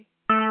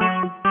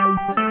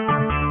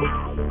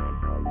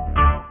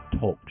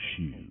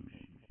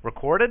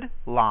recorded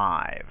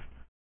live.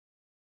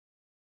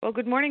 Well,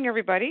 good morning,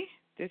 everybody.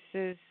 This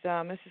is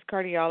Mrs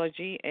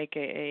Cardiology,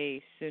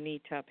 a.k.a.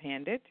 Sunita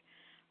Pandit,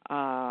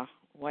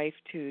 wife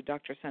to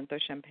Dr.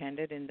 Santosham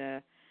Pandit in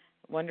the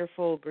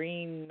wonderful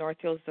green North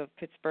Hills of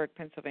Pittsburgh,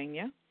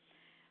 Pennsylvania,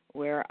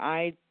 where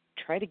I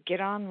try to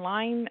get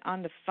online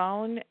on the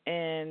phone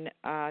and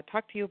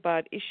talk to you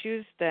about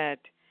issues that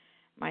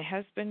my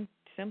husband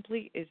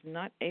simply is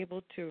not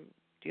able to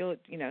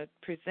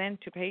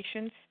present to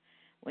patients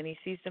when he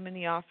sees them in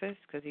the office,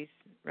 because he's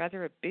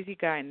rather a busy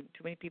guy and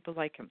too many people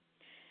like him.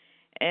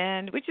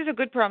 And which is a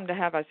good problem to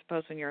have, I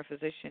suppose, when you're a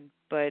physician.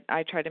 But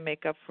I try to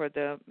make up for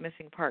the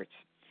missing parts.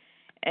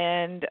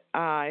 And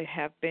I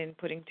have been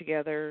putting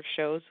together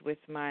shows with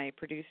my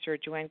producer,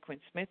 Joanne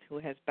Quinn-Smith, who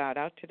has bowed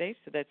out today,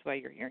 so that's why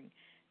you're hearing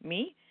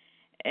me.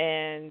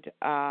 And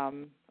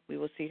we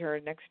will hear her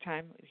next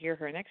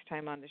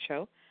time on the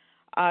show.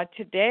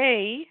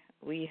 Today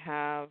we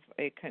have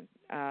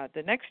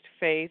the next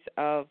phase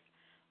of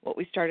what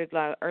we started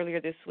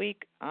earlier this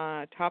week.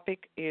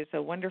 Topic is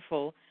a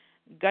wonderful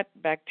gut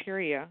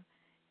bacteria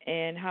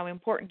and how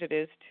important it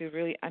is to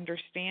really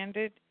understand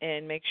it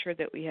and make sure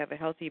that we have a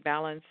healthy,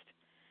 balanced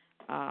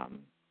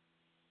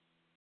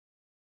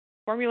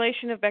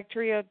formulation of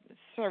bacteria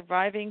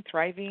surviving,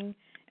 thriving,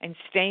 and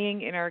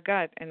staying in our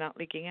gut and not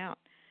leaking out.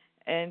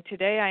 And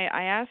today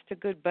I asked a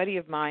good buddy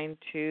of mine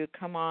to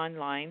come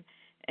online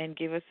and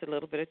give us a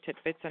little bit of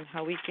tidbits on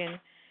how we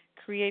can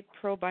create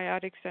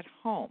probiotics at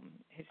home.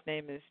 His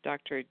name is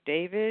Dr.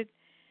 David.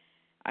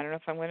 I don't know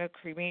if I'm going to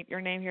cremate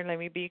your name here. Let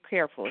me be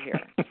careful here.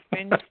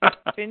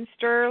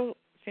 Finsterl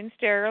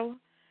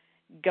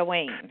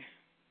Gawain.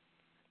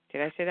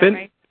 Did I say that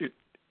right?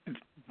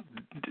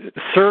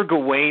 Sir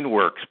Gawain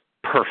works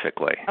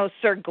perfectly. Oh,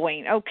 Sir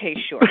Gawain. Okay,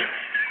 sure.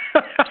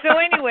 So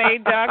anyway,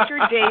 Dr.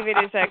 David,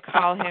 as I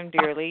call him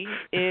dearly,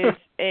 is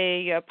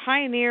a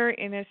pioneer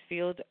in this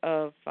field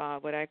of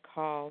what I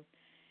call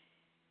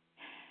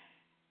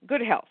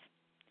good health.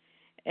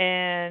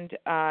 And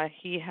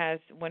he has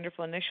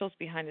wonderful initials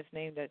behind his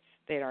name that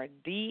are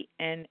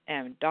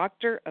D.N.M,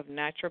 Doctor of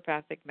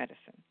Naturopathic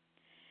Medicine.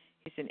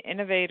 He's an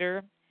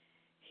innovator.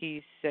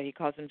 He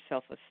calls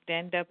himself a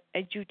stand-up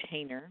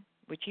edutainer,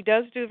 which he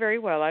does do very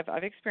well.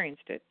 I've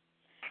experienced it.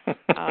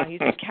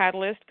 He's a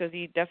catalyst, because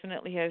he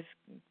definitely has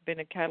been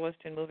a catalyst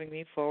in moving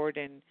me forward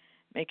and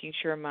making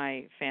sure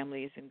my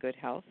family is in good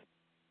health.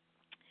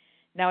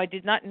 Now, I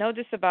did not know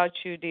this about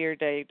you, dear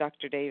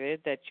Dr. David,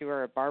 that you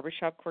are a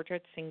barbershop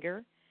quartet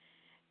singer.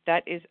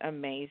 That is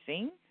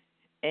amazing.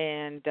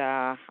 And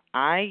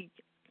I'm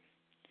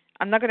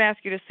not going to ask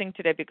you to sing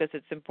today because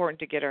it's important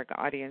to get our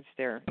audience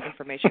their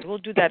information. We'll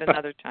do that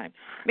another time.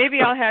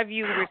 Maybe I'll have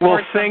you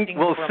record something.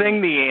 We'll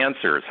sing the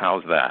answers.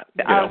 How's that?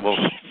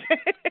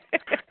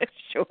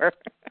 Sure.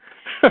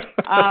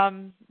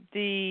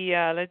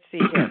 Let's see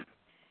here.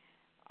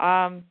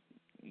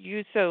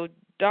 So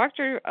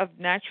Doctor of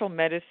Natural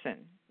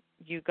Medicine,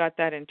 you got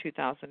that in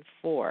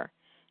 2004,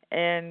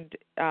 and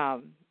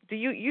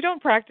you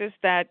don't practice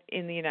that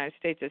in the United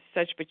States as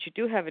such, but you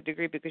do have a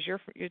degree because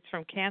it's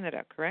from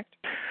Canada, correct?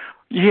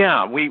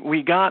 Yeah,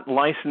 we got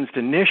licensed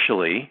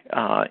initially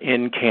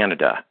in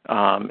Canada,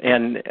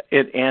 and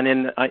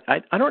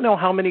I don't know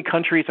how many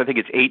countries. I think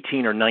it's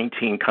 18 or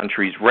 19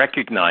 countries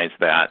recognize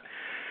that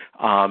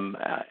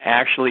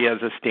actually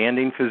as a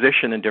standing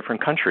physician in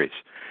different countries.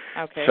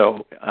 Okay.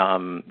 So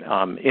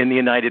in the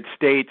United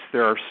States,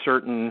 there are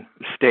certain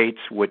states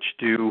which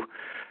do,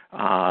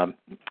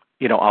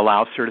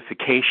 allow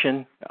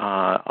certification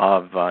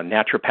of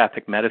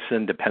naturopathic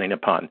medicine depending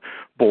upon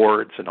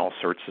boards and all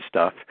sorts of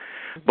stuff.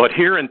 Mm-hmm. But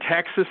here in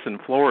Texas and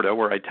Florida,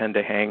 where I tend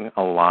to hang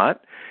a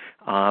lot,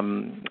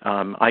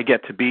 I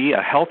get to be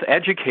a health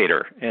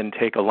educator and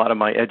take a lot of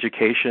my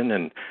education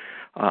and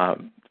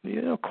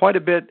quite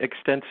a bit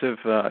extensive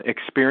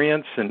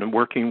experience in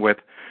working with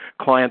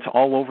clients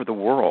all over the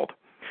world.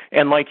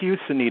 And like you,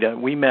 Sunita,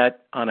 we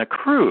met on a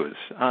cruise.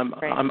 I'm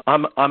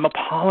a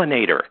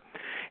pollinator,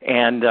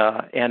 and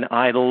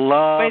I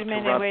love. Wait a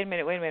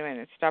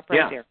minute. Stop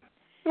right there.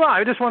 Well,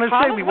 I just wanted to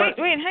say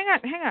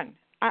hang on.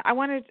 I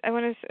want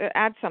to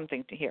add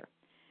something to here.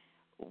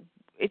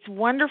 It's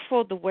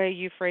wonderful the way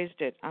you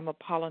phrased it. I'm a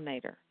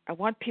pollinator. I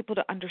want people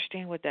to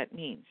understand what that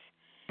means.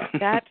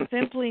 That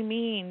simply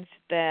means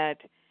that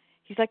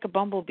he's like a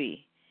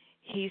bumblebee.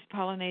 He's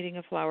pollinating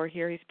a flower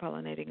here, he's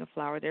pollinating a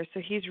flower there. So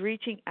he's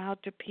reaching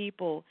out to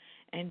people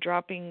and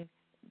dropping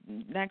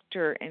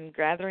nectar and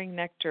gathering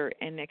nectar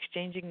and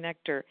exchanging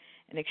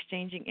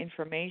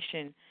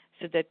information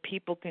so that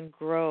people can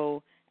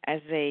grow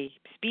as a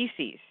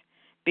species,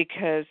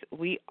 because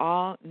we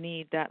all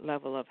need that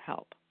level of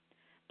help.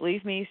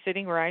 Believe me,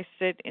 sitting where I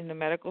sit in the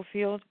medical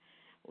field,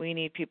 we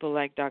need people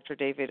like Dr.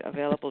 David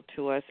available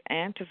to us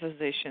and to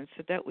physicians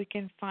so that we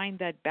can find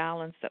that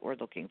balance that we're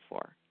looking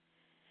for.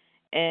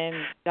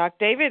 And, Doc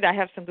David, I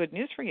have some good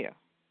news for you.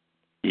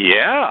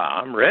 Yeah,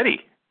 I'm ready.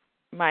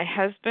 My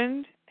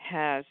husband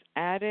has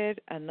added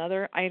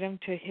another item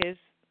to his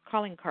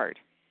calling card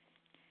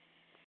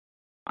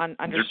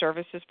under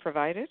services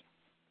provided.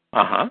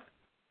 Uh-huh.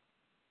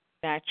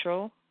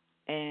 Natural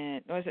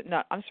and was it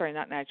not? I'm sorry,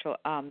 not natural.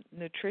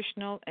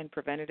 Nutritional and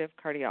preventative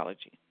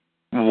cardiology.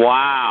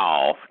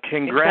 Wow!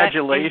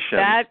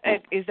 Congratulations.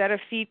 Is that a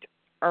feat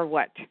or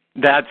what?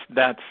 That's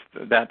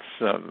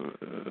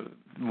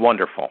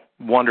wonderful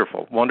news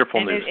this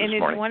morning. And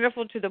it's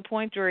wonderful to the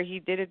point where he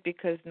did it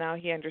because now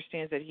he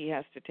understands that he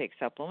has to take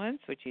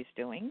supplements, which he's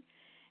doing,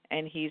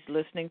 and he's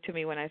listening to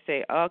me when I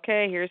say,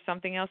 okay, here's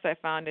something else I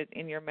found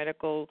in your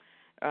medical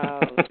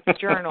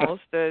journals.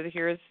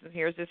 Here's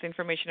this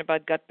information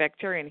about gut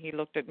bacteria, and he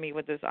looked at me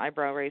with his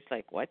eyebrow raised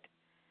like, what?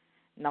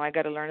 Now I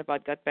got to learn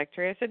about gut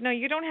bacteria? I said, no,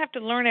 you don't have to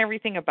learn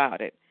everything about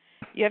it.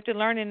 You have to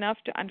learn enough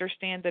to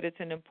understand that it's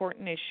an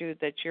important issue,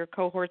 that your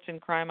cohorts in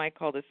crime, I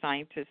call the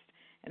scientists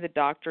and the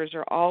doctors,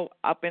 are all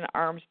up in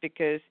arms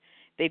because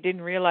they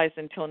didn't realize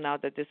until now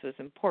that this was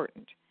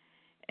important.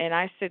 And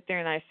I sit there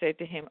and I say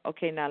to him,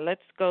 okay, now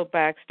let's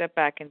step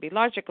back and be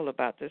logical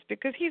about this,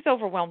 because he's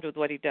overwhelmed with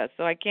what he does.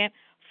 So I can't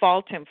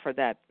fault him for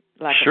that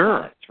lack of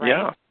knowledge, right?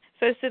 Yeah.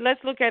 So I said,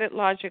 let's look at it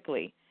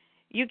logically.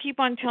 You keep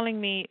on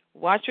telling me,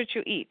 watch what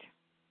you eat.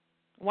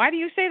 Why do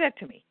you say that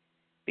to me?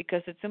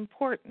 Because it's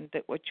important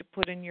that what you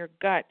put in your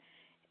gut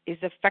is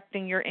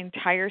affecting your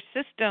entire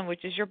system,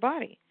 which is your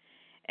body.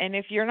 And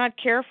if you're not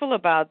careful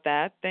about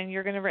that, then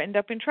you're going to end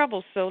up in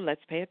trouble. So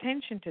let's pay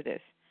attention to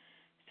this.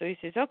 So he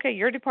says, okay,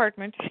 your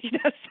department.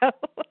 So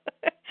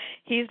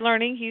he's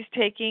learning. He's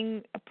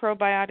taking a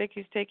probiotic.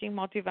 He's taking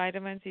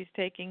multivitamins. He's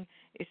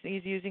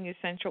using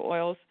essential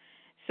oils.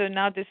 So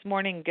now this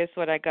morning, guess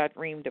what I got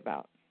reamed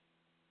about?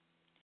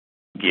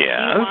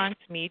 Yes. He wants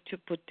me to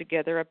put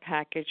together a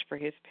package for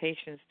his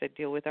patients that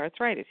deal with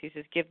arthritis. He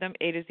says, give them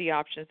A to Z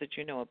options that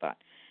you know about.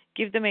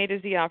 Give them A to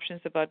Z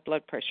options about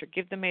blood pressure.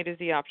 Give them A to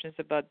Z options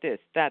about this,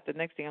 that. The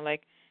next thing, I'm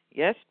like,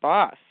 yes,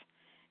 boss.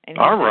 And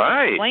all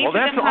right. Explain to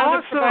them how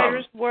the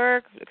providers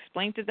work.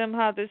 Explain to them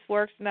how this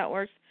works and that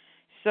works.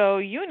 So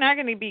you and I are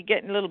going to be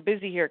getting a little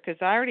busy here, because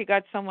I already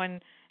got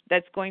someone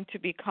that's going to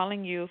be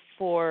calling you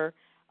for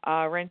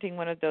renting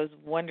one of those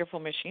wonderful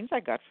machines I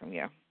got from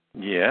you.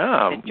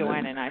 Yeah. That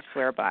Joanne and I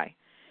swear by.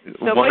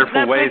 So,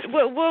 wonderful ways.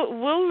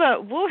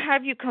 We'll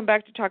have you come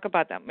back to talk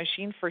about that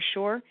machine for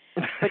sure.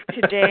 But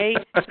today,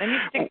 let me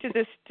stick to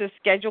this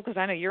schedule, because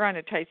I know you're on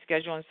a tight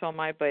schedule and so am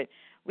I. But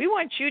we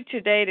want you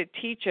today to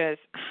teach us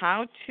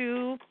how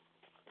to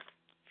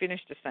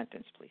finish the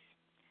sentence, please.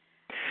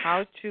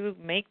 How to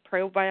make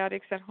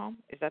probiotics at home?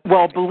 Is that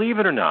well? Believe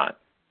it or not,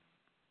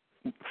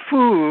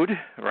 food.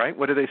 Right?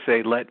 What do they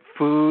say? Let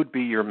food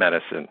be your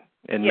medicine,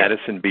 and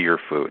medicine be your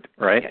food.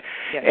 Right?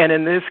 Yes. And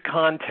in this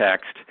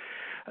context,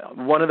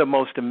 one of the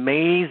most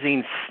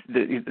amazing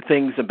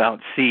things about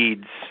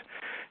seeds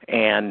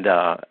and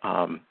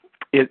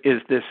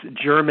is this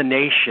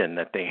germination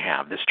that they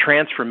have, this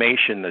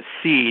transformation. The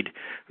seed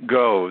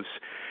goes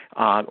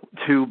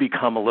to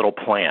become a little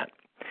plant.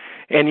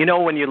 And you know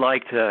when you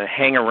like to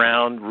hang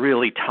around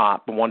really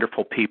top,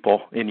 wonderful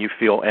people, and you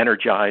feel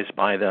energized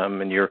by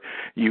them, and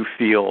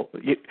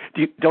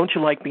don't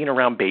you like being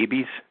around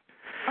babies?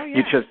 Oh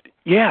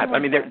yeah. I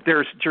mean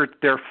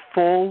they're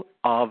full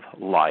of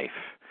life.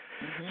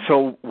 Mm-hmm.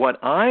 So what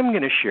I'm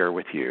going to share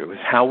with you is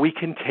how we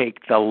can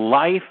take the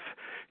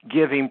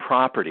life-giving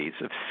properties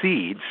of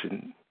seeds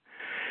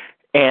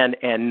and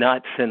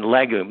nuts and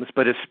legumes,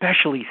 but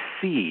especially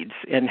seeds,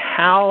 and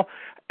how,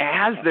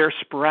 as they're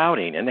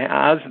sprouting and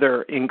as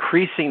they're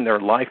increasing their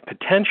life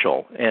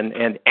potential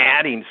and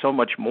adding so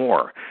much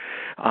more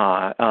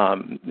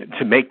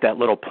to make that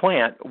little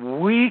plant,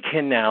 we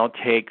can now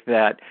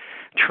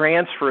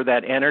transfer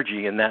that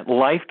energy and that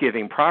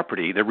life-giving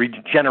property, the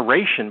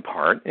regeneration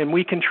part, and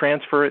we can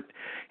transfer it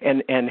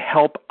and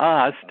help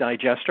us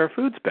digest our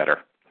foods better,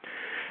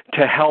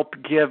 to help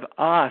give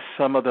us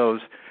some of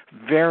those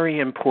very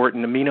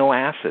important amino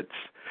acids,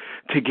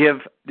 to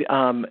give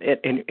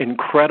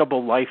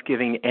incredible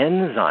life-giving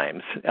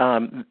enzymes,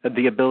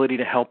 the ability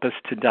to help us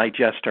to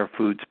digest our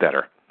foods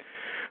better.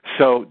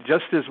 So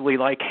just as we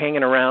like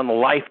hanging around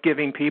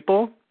life-giving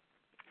people,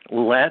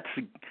 let's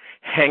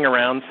hang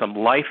around some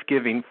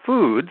life-giving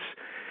foods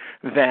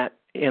that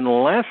in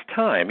less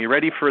time. You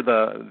ready for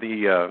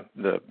the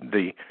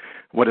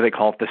what do they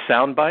call it? The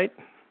sound bite?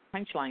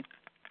 Punchline.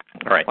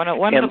 All right.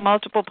 One of the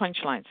multiple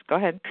punchlines. Go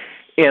ahead.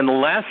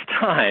 In less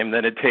time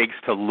than it takes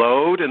to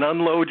load and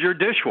unload your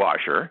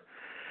dishwasher,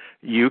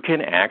 you can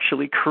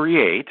actually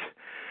create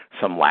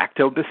some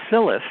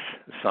lactobacillus,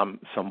 some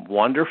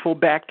wonderful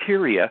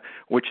bacteria,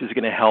 which is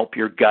going to help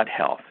your gut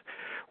health,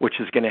 which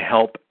is going to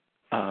help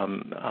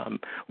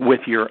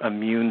with your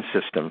immune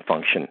system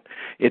function.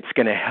 It's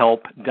going to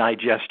help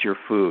digest your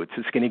foods.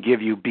 It's going to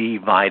give you B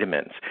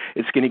vitamins.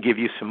 It's going to give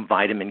you some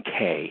vitamin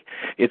K.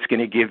 It's going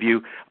to give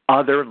you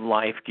other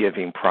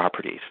life-giving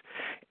properties.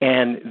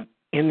 And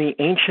in the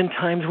ancient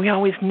times, we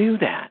always knew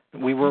that.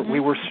 We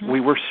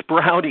were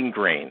sprouting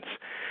grains,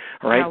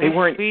 right?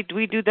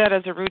 We do that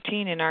as a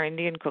routine in our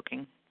Indian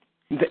cooking.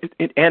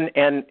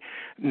 And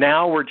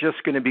now we're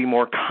just going to be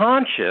more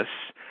conscious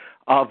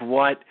of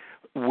what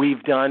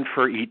we've done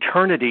for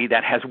eternity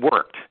that has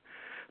worked.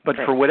 But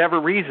for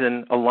whatever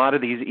reason, a lot of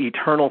these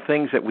eternal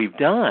things that we've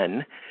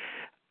done,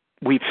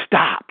 we've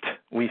stopped.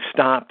 We've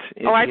stopped.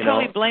 I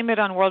totally blame it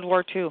on World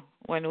War II,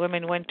 when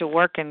women went to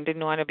work and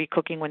didn't want to be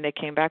cooking when they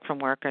came back from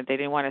work, or they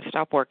didn't want to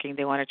stop working.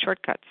 They wanted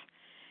shortcuts.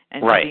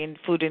 And the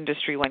food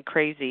industry went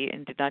crazy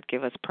and did not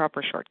give us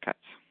proper shortcuts.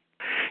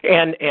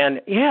 And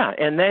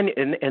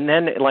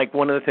then like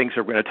one of the things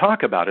that we're going to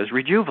talk about is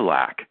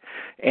Rejuvelac,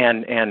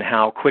 and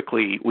how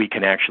quickly we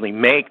can actually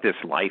make this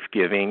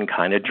life-giving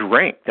kind of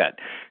drink that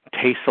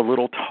tastes a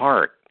little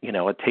tart.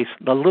 It tastes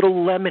a little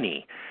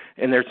lemony,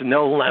 and there's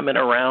no lemon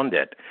around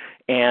it.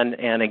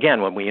 And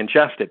again, when we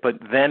ingest it, but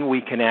then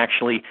we can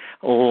actually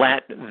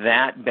let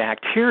that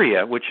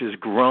bacteria, which is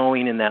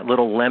growing in that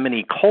little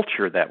lemony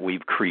culture that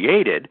we've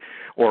created,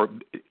 or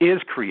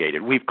is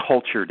created, we've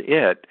cultured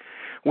it,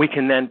 we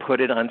can then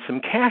put it on some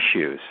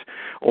cashews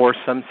or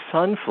some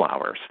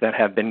sunflowers that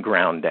have been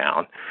ground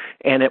down,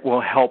 and it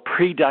will help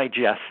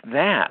pre-digest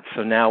that.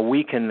 So now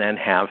we can then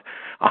have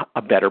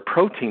a better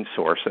protein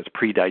source that's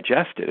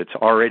pre-digested. It's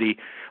already,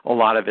 a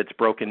lot of it's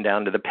broken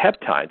down to the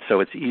peptides, so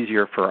it's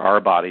easier for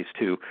our bodies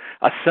to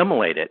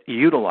assimilate it,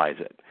 utilize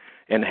it,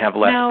 and have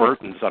less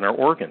burdens on our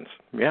organs.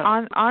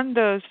 Yeah. On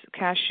those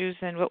cashews,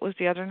 and what was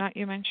the other nut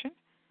you mentioned?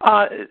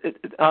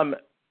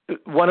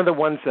 One of the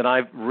ones that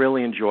I've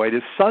really enjoyed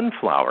is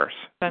sunflowers.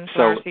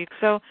 Sunflower seeds.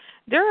 So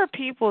there are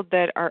people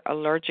that are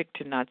allergic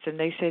to nuts, and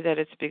they say that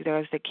it's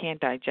because they can't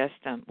digest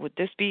them. Would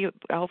this be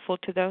helpful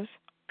to those?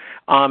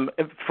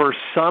 For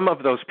some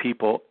of those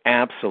people,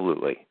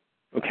 absolutely.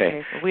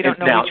 Okay. So we don't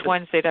know which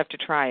ones. They'd have to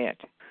try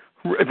it.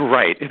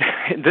 Right.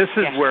 This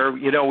is where,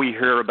 we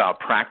hear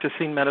about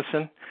practicing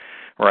medicine,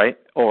 right?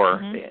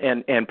 Or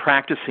and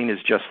practicing is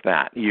just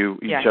that. You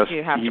have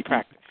to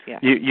practice. Yeah.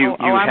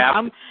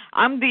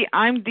 I'm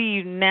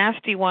the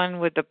nasty one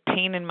with the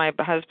pain in my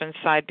husband's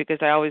side, because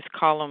I always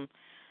call him,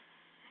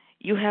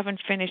 you haven't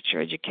finished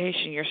your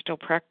education, you're still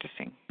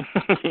practicing.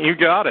 You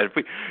got it.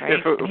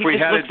 If we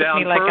had it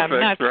down like perfect, I'm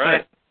nuts,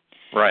 right?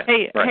 Right.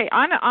 Hey,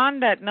 on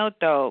that note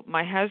though,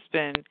 my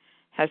husband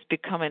has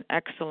become an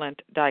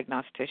excellent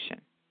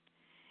diagnostician.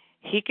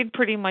 He can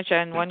pretty much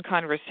in one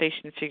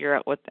conversation figure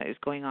out what is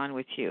going on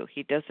with you.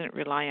 He doesn't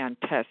rely on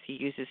tests. He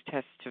uses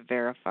tests to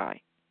verify.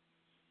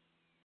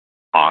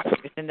 Awesome.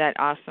 Isn't that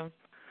awesome?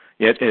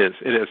 It is.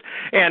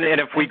 And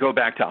if we go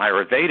back to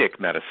Ayurvedic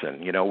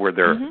medicine, where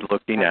they're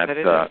looking at,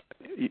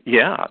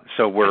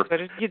 so we're...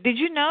 Did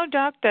you know,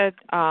 Doc, that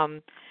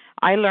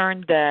I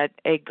learned that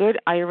a good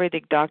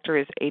Ayurvedic doctor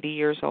is 80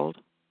 years old?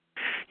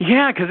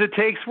 Yeah, because it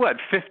takes,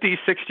 50,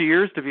 60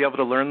 years to be able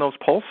to learn those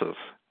pulses.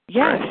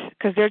 Yes,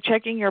 because they're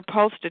checking your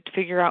pulse to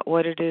figure out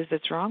what it is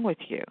that's wrong with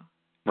you.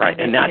 Right,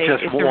 and not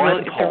just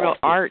one pulse. It's a real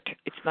art.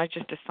 It's not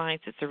just a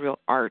science, it's a real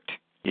art.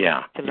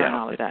 Yeah, to learn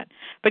all of that.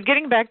 But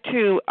getting back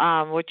to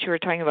what you were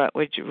talking about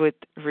with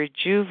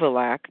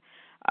Rejuvelac,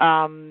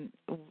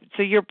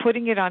 so you're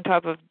putting it on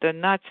top of the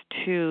nuts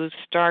to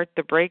start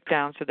the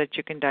breakdown so that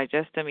you can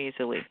digest them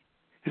easily.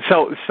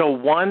 So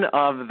one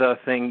of the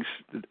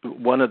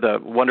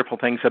wonderful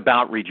things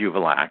about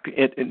Rejuvelac,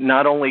 it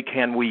not only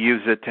can we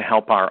use it to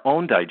help our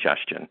own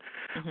digestion,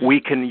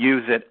 we can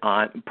use it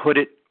put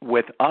it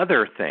with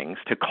other things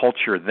to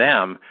culture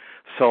them,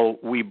 so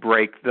we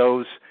break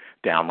those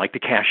down, like the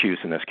cashews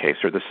in this case,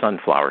 or the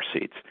sunflower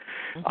seeds.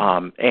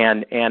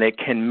 And it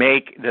can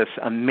make this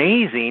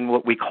amazing,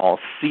 what we call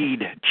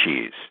seed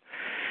cheese.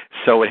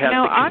 So it has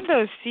on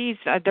those seeds,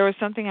 there was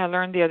something I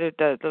learned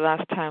the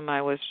last time I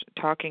was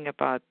talking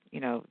about,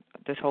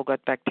 this whole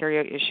gut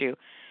bacteria issue.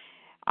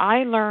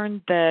 I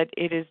learned that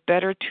it is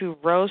better to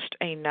roast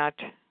a nut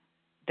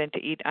than to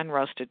eat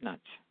unroasted nuts.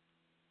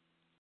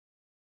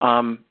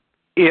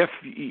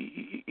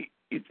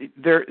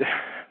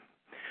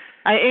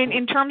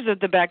 In terms of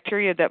the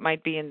bacteria that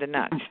might be in the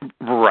nuts.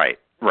 Right.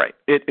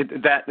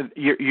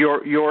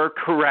 You're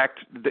correct.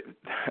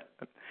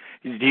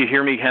 Do you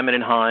hear me hemming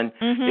and hawing?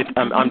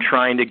 I'm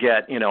trying to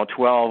get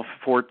 12,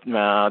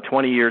 14,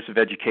 20 years of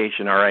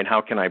education. All right, how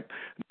can I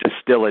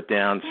distill it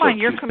down? Come on,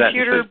 your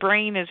computer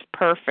brain is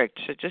perfect.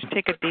 So just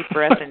take a deep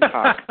breath and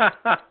talk.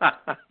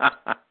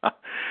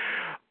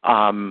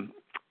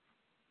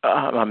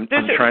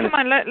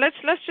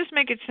 Let's just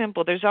make it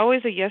simple. There's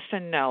always a yes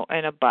and no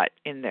and a but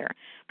in there.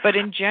 But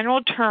in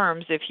general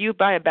terms, if you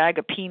buy a bag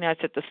of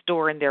peanuts at the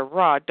store and they're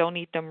raw, don't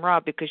eat them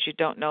raw, because you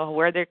don't know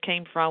where they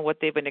came from, what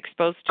they've been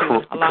exposed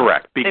to.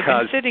 Correct. They've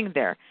been sitting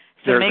there.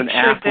 So make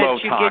sure that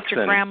you get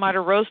your grandma to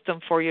roast them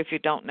for you if you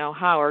don't know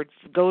how, or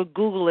go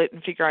Google it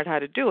and figure out how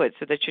to do it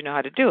so that you know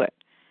how to do it.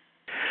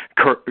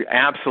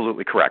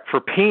 Absolutely correct.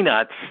 For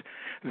peanuts,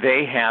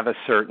 they have a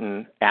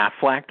certain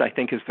aflac, I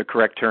think is the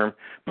correct term,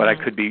 but I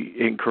could be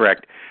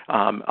incorrect,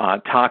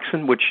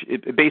 toxin, which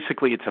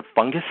basically it's a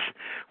fungus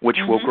which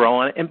will grow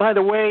on it. And by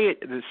the way,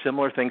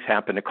 similar things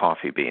happen to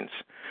coffee beans.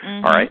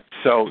 All right,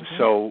 so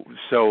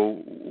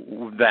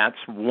that's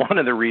one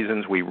of the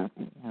reasons we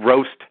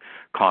roast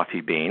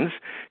coffee beans,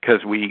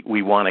 because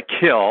we want to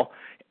kill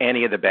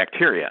any of the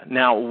bacteria.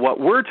 Now, what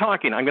we're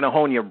talking, I'm going to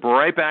hone you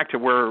right back to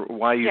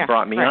why you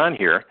brought me on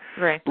here.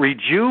 Right.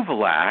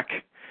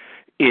 Rejuvelac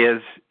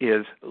is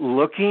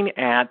looking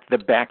at the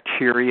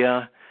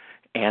bacteria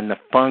and the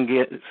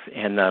fungus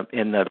and the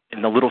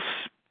little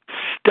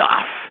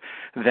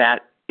stuff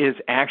that is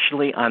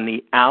actually on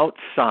the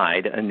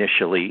outside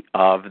initially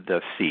of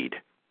the seed.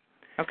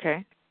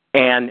 Okay.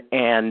 And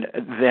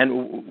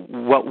then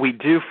what we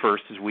do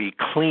first is we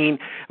clean.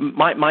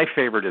 My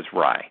favorite is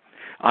rye.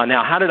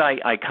 Now, how did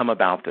I come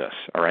about this?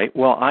 All right.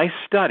 Well, I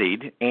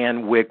studied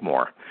Ann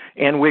Wigmore.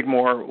 Ann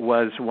Wigmore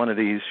was one of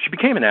these. She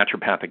became a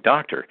naturopathic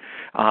doctor,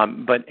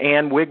 but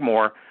Ann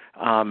Wigmore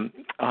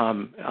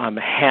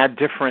had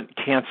different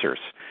cancers,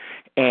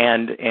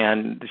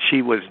 and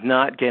she was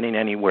not getting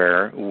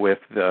anywhere with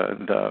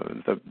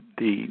the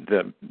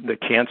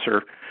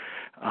cancer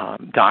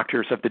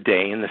doctors of the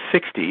day in the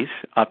 60s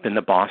up in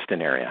the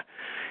Boston area.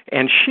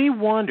 And she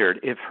wondered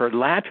if her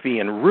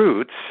Latvian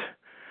roots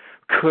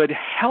could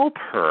help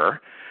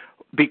her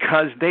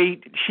because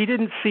she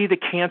didn't see the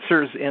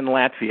cancers in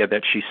Latvia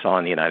that she saw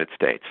in the United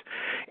States.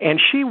 And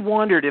she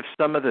wondered if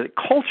some of the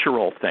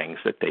cultural things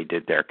that they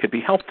did there could be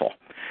helpful.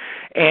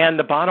 And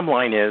the bottom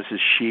line is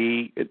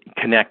she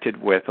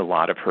connected with a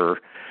lot of her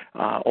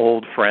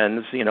old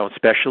friends,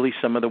 especially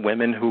some of the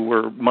women who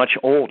were much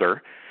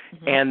older,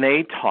 and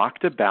they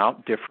talked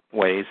about different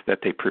ways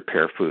that they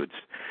prepare foods.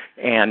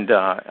 And,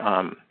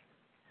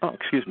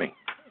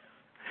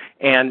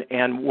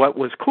 And what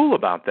was cool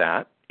about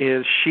that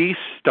is she's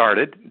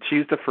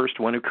the first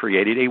one who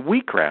created a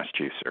wheatgrass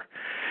juicer.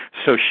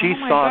 So she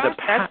saw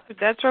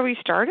that's where we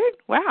started?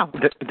 Wow.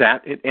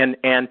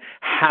 And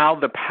how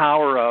the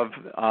power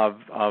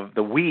of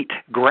the wheat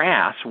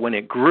grass when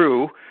it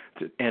grew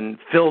and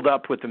filled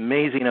up with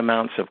amazing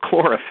amounts of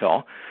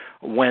chlorophyll,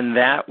 when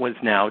that was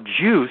now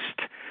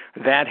juiced,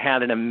 that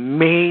had an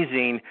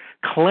amazing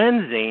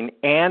cleansing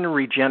and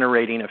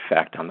regenerating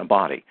effect on the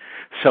body.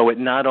 So it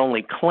not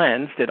only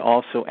cleansed, it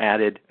also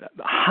added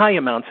high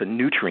amounts of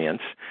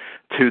nutrients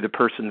to the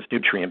person's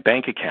nutrient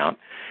bank account,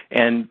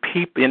 and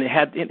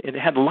it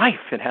had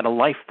life. It had a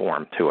life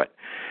form to it,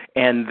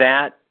 and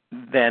that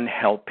then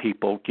helped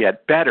people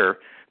get better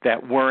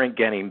that weren't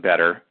getting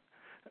better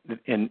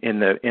in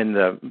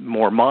the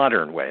more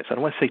modern ways. I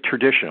don't want to say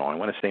traditional. I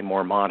want to say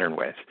more modern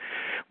ways.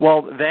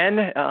 Well,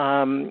 then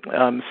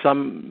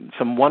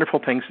some wonderful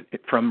things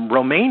from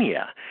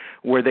Romania,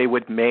 where they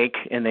would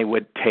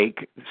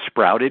take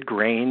sprouted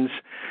grains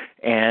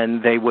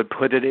and they would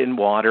put it in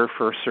water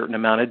for a certain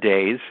amount of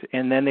days,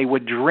 and then they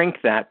would drink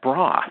that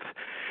broth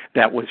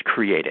that was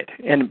created.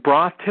 And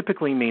broth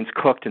typically means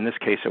cooked. In this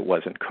case, it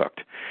wasn't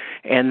cooked.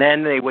 And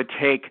then they would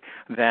take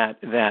that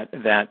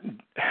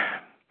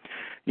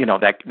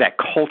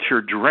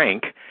cultured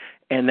drink,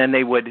 and then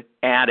they would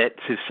add it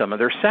to some of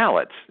their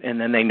salads. And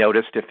then they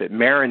noticed if it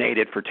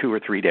marinated for 2 or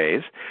 3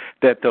 days,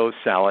 that those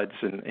salads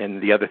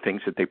and the other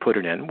things that they put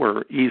it in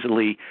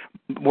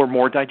were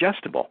more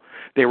digestible.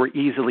 They were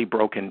easily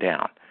broken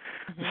down.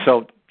 Mm-hmm.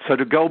 So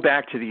to go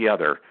back to the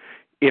other,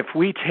 if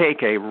we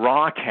take a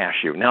raw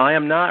cashew, now I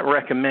am not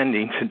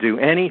recommending to do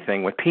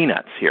anything with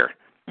peanuts here.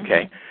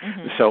 Okay,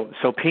 mm-hmm.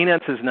 So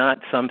peanuts is not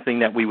something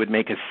that we would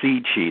make a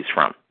seed cheese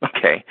from.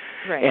 Okay,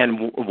 right.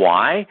 And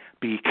why?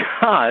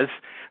 Because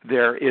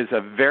there is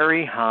a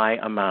very high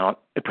amount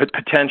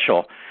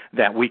potential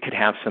that we could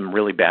have some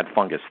really bad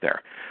fungus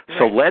there. Right.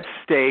 So let's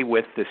stay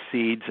with the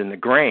seeds and the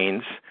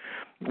grains,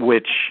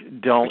 which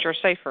are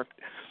safer,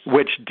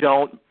 which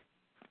don't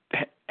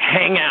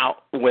hang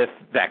out with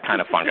that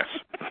kind of fungus.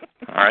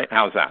 All right,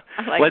 how's that?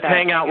 Let's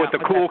hang out with the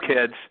cool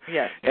kids.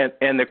 Yes.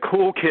 And the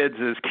cool kids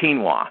is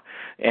quinoa,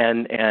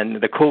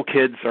 and the cool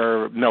kids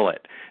are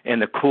millet,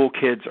 and the cool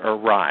kids are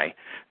rye.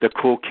 The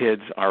cool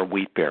kids are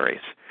wheat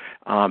berries.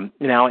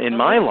 Now, in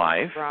my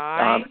life,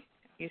 rye.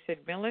 You said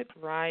millet,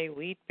 rye,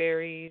 wheat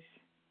berries.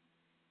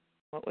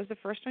 What was the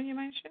first one you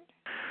mentioned?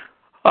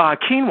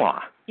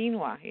 Quinoa.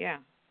 Quinoa, yeah.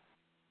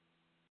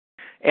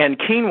 And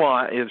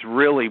quinoa is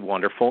really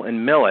wonderful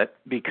in millet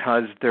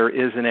because there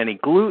isn't any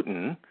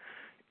gluten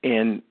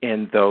in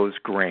those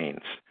grains.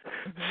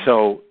 Mm-hmm.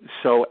 So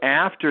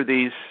after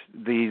these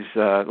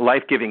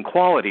life-giving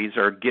qualities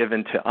are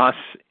given to us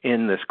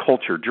in this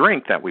cultured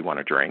drink that we want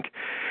to drink,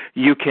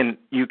 you can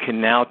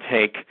now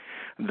take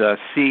the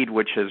seed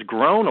which has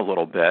grown a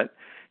little bit,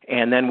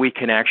 and then we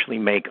can actually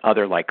make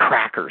other like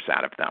crackers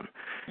out of them.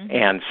 Mm-hmm.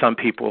 And some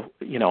people,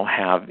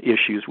 have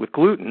issues with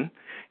gluten.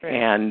 Right.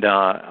 And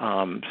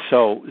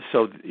so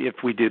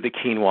if we do the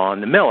quinoa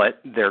and the millet,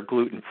 they're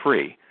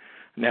gluten-free.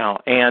 Now,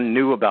 Anne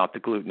knew about the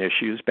gluten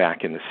issues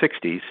back in the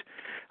 60s.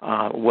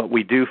 What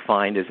we do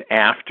find is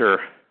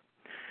after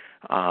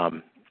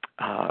the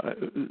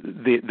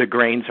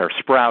grains are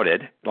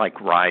sprouted, like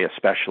rye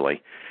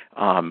especially,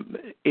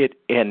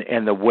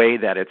 and the way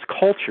that it's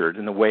cultured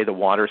and the way the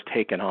water's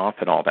taken off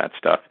and all that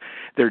stuff,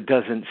 there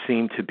doesn't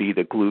seem to be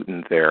the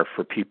gluten there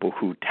for people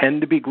who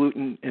tend to be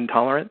gluten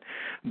intolerant,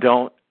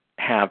 don't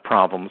have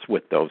problems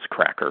with those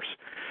crackers.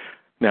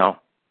 Now,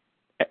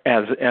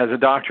 as a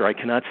doctor, I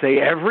cannot say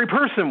every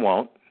person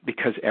won't,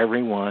 because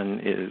everyone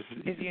is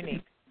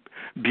unique,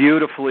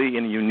 beautifully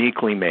and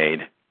uniquely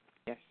made.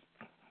 Yes.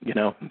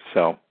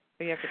 So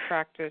you have to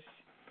practice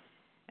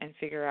and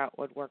figure out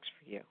what works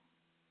for you.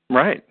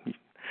 Right.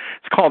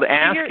 It's called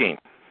asking.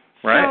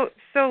 Right.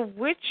 So So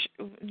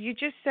you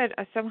just said,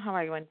 somehow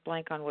I went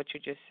blank on what you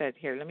just said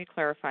here. Let me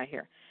clarify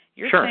here.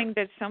 You're Sure. saying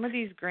that some of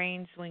these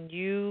grains, when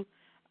you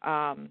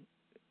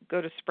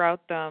go to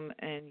sprout them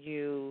and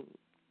you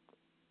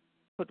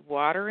put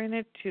water in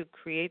it to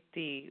create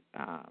the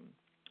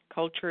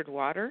cultured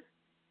water,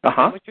 is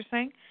that what you're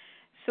saying?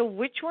 So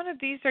which one of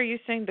these are you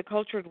saying the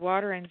cultured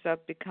water ends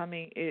up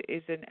becoming,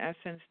 is in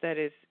essence that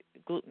is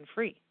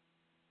gluten-free?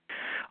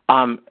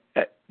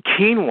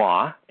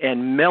 Quinoa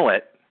and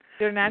millet,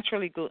 they're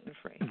naturally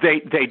gluten-free.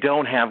 They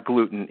don't have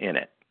gluten in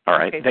it. All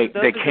right, Okay,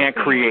 they can't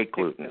create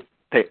gluten.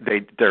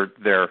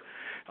 They're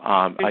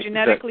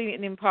genetically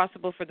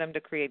impossible for them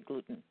to create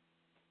gluten.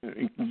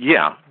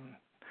 Yeah.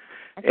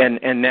 Okay.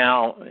 And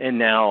now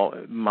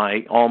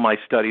all my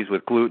studies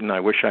with gluten, I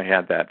wish I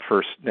had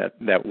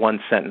that one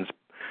sentence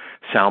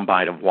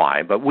soundbite of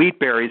why. But wheat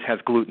berries has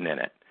gluten in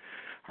it.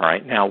 All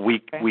right. Now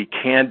we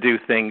can do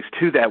things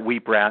to that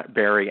wheat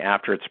berry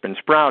after it's been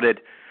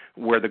sprouted,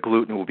 where the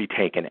gluten will be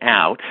taken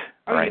out.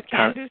 Oh, right? You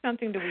can do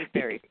something to wheat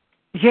berries.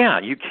 Yeah,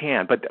 you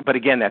can, but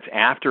again, that's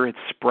after it's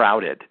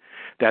sprouted.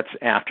 That's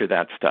after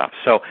that stuff.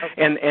 So, okay.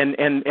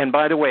 and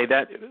by the way,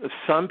 that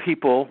some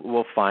people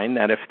will find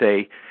that if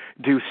they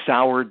do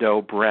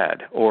sourdough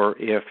bread, or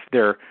if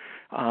they're,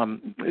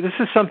 this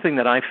is something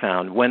that I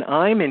found when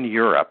I'm in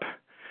Europe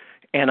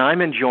and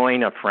I'm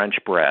enjoying a French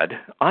bread,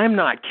 I'm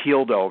not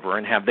keeled over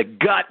and have the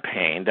gut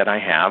pain that I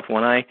have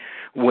when I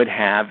would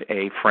have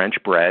a French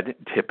bread,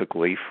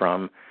 typically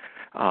from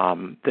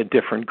the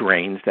different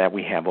grains that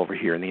we have over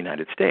here in the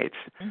United States.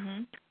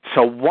 Mm-hmm.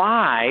 So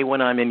why,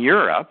 when I'm in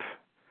Europe,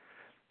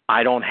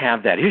 I don't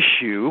have that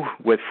issue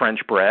with French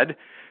bread,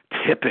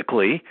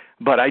 typically,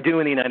 but I do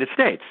in the United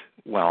States?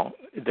 Well,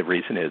 the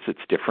reason is it's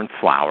different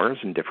flours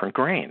and different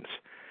grains.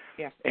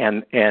 Yeah.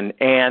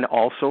 And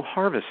also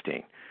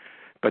harvesting.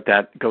 But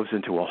that goes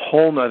into a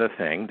whole other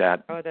thing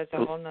that... Oh, that's a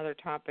whole other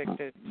topic.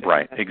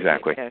 Right,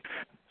 exactly.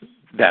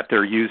 That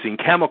they're using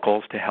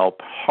chemicals to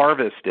help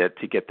harvest it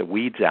to get the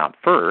weeds out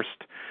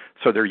first,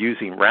 so they're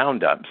using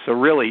Roundup. So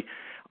really,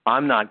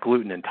 I'm not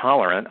gluten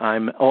intolerant.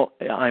 I'm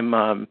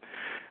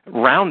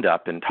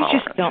Roundup intolerant. You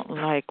just don't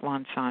like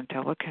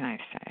Monsanto. What can I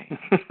say?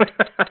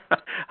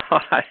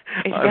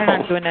 They're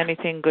not doing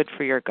anything good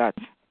for your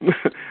guts.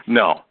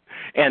 No,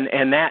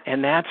 and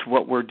that's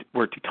what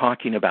we're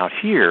talking about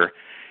here.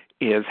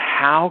 Is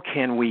how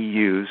can we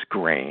use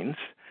grains?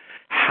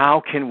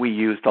 How can we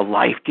use the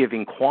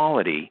life-giving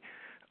quality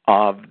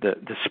of the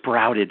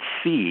sprouted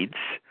seeds,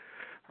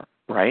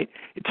 right,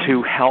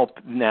 to help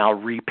now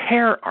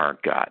repair our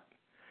gut,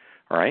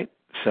 right?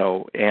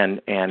 So and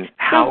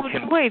how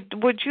can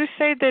would you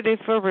say that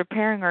if we're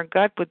repairing our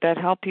gut, would that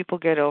help people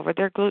get over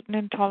their gluten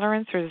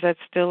intolerance, or is that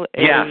still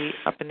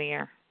up in the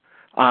air?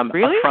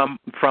 Really?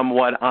 From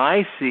what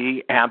I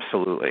see,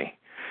 absolutely.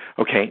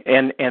 Okay,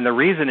 and the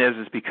reason is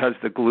because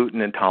the gluten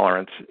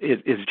intolerance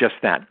is just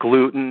that,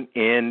 gluten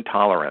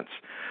intolerance.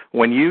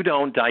 When you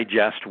don't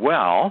digest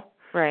well,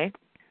 right,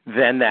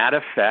 then that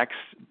affects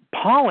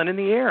pollen in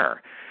the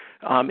air.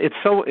 It's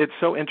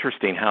so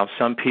interesting how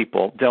some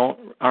people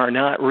are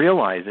not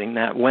realizing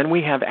that when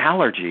we have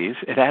allergies,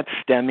 that's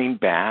stemming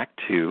back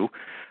to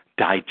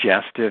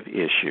digestive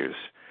issues,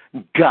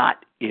 gut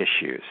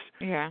issues.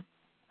 Yeah.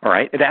 All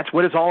right, that's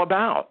what it's all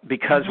about.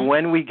 Because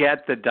when we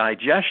get the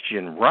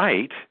digestion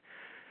right,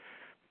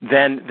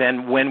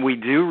 then when we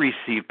do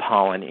receive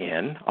pollen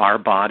in, our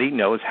body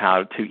knows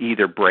how to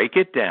either break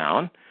it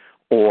down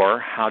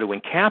or how to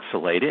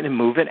encapsulate it and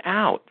move it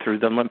out through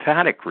the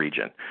lymphatic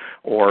region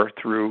or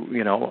through,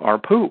 our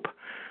poop,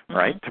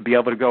 right, to be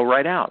able to go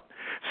right out.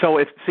 So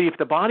if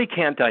the body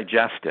can't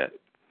digest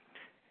it,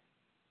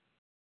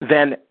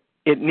 then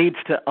it needs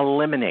to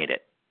eliminate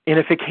it. And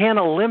if it can't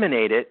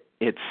eliminate it,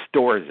 it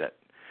stores it.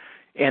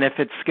 And if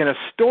it's going to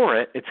store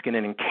it, it's going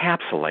to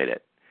encapsulate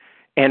it.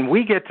 And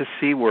we get to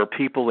see where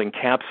people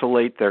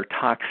encapsulate their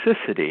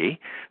toxicity,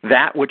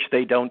 that which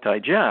they don't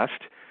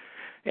digest,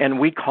 and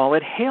we call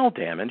it hail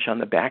damage on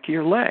the back of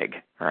your leg,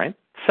 all right?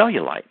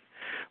 Cellulite.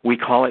 We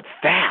call it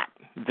fat,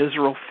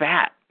 visceral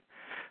fat.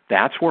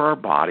 That's where our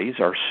bodies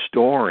are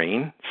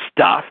storing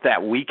stuff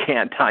that we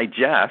can't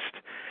digest,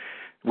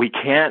 we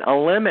can't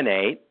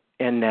eliminate,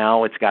 and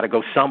now it's got to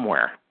go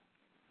somewhere.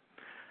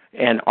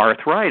 And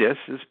arthritis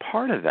is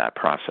part of that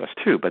process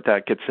too, but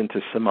that gets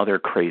into some other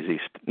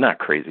not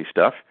crazy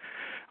stuff.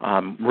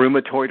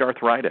 Rheumatoid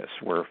arthritis,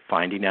 we're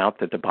finding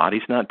out that the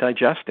body's not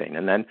digesting,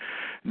 and then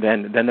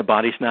the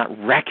body's not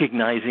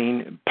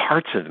recognizing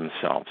parts of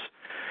themselves.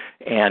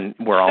 And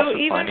we're also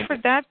even for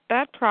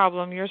that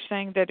problem, you're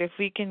saying that if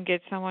we can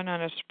get someone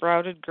on a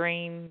sprouted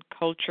grain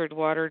cultured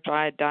water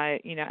diet,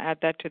 add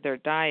that to their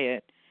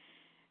diet,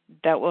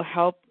 that will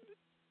help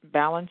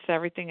balance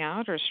everything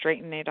out or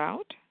straighten it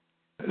out?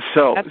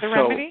 So, that's the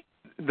remedy?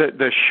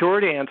 The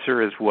short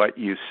answer is what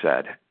you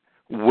said.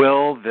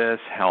 Will this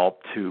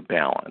help to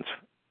balance?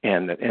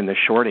 And the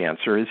short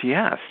answer is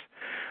yes.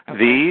 Okay.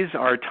 These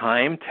are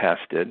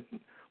time-tested,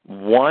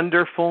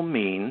 wonderful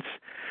means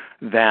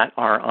that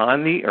are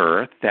on the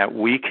earth that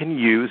we can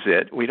use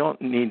it. We don't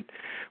need.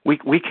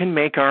 We can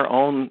make our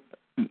own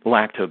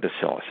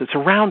lactobacillus. It's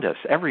around us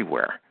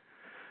everywhere.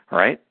 All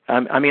right.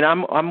 I mean,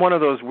 I'm one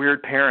of those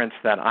weird parents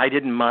that I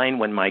didn't mind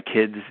when my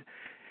kids,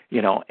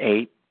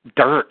 ate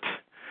dirt,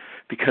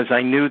 because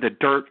I knew the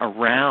dirt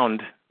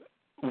around,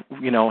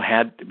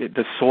 had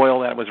the soil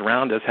that was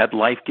around us had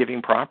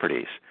life-giving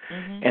properties,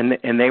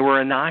 and they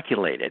were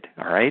inoculated.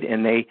 All right,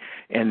 and they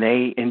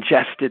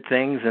ingested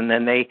things, and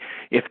then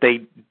if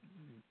they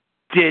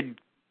did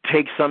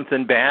take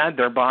something bad,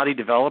 their body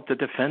developed a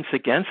defense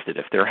against it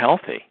if they're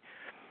healthy.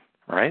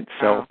 Right.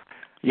 So.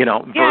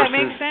 Versus, yeah, it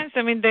makes sense.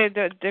 I mean,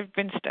 there've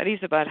been studies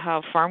about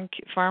how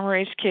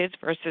farm-raised kids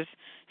versus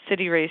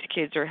city-raised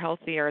kids are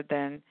healthier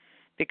than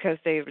because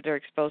they're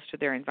exposed to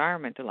their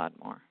environment a lot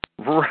more.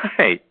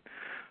 Right.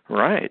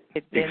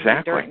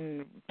 Exactly. Dirt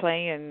and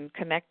play and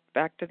connect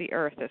back to the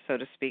earth, so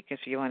to speak, if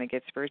you want to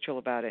get spiritual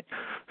about it.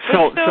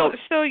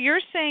 So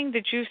you're saying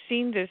that you've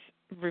seen this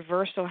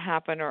reversal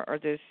happen, or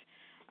this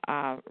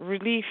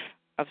relief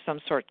of some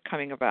sort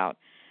coming about.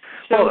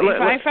 So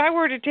if I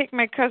were to take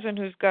my cousin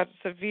who's got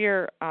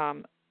severe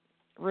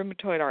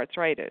rheumatoid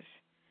arthritis,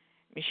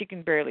 I mean, she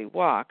can barely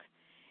walk,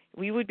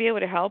 we would be able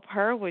to help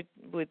her with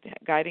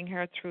guiding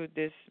her through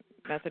this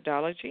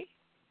methodology?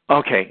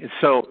 Okay,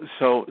 so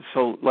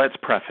let's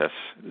preface.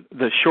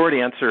 The short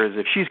answer is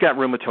if she's got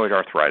rheumatoid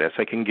arthritis,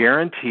 I can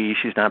guarantee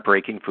she's not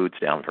breaking foods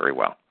down very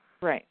well.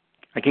 Right.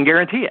 I can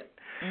guarantee it.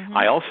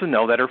 I also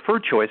know that her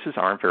food choices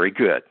aren't very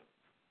good.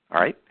 All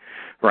right?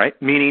 Right?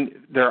 Meaning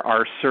there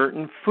are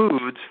certain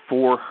foods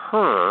for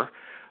her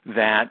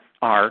that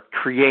are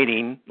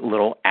creating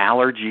little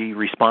allergy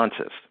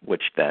responses,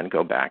 which then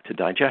go back to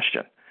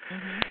digestion.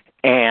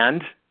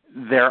 And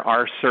there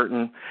are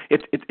certain,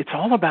 it's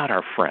all about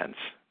our friends.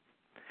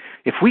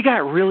 If we got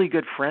really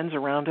good friends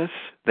around us,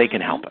 they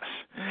can help us.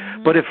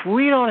 But if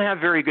we don't have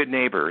very good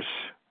neighbors,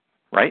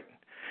 right,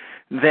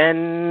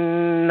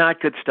 then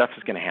not good stuff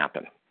is going to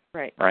happen.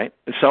 Right.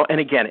 So,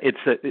 and again,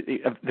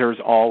 there's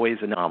always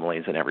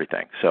anomalies and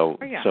everything. So,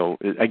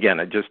 again,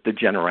 just the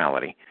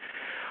generality.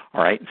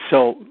 All right.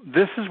 So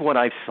this is what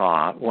I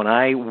saw when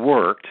I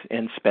worked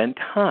and spent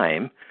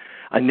time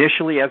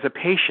initially as a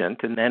patient,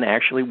 and then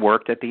actually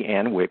worked at the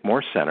Ann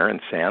Wigmore Center in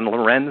San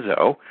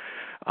Lorenzo,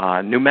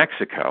 New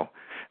Mexico.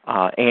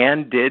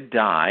 Ann did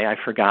die.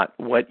 I forgot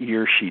what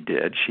year she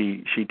did.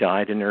 She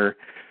died in her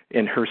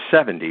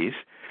 70s.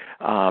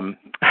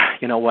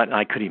 You know what?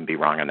 I could even be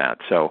wrong on that.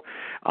 So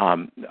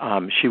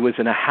she was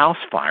in a house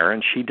fire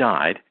and she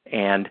died,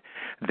 and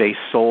they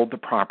sold the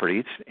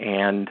properties,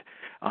 and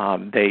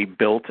they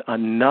built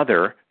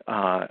another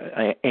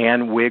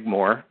Ann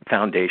Wigmore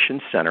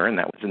Foundation Center, and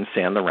that was in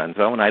San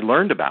Lorenzo, and I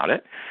learned about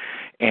it.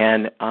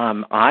 And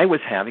I was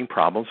having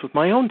problems with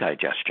my own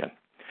digestion,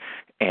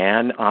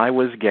 and I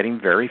was getting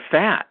very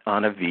fat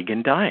on a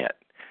vegan diet.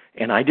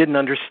 And I didn't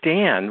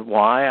understand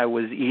why I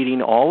was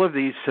eating all of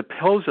these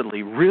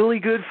supposedly really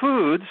good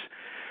foods,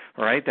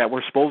 right, that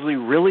were supposedly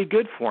really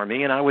good for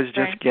me, and I was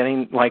just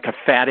getting like a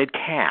fatted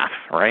calf,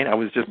 right? I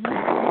was just...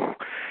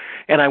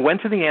 And I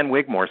went to the Ann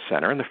Wigmore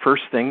Center, and the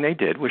first thing they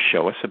did was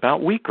show us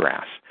about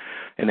wheatgrass.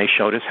 And they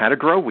showed us how to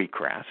grow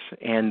wheatgrass.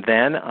 And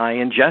then I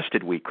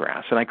ingested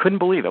wheatgrass, and I couldn't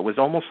believe it. It was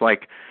almost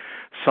like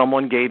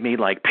someone gave me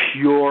like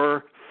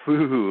pure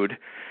food,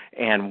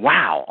 and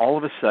wow, all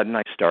of a sudden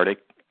I started...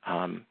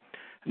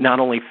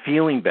 not only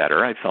feeling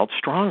better, I felt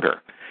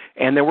stronger.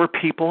 And there were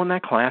people in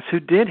that class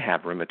who did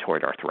have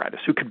rheumatoid arthritis,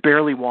 who could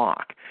barely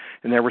walk.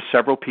 And there were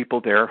several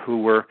people there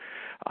who were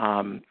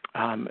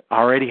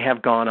already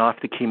have gone off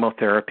the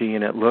chemotherapy,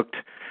 and it looked,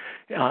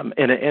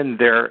 and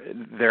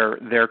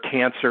their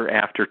cancer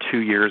after 2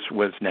 years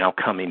was now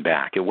coming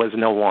back. It was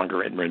no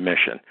longer in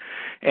remission.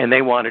 And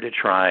they wanted to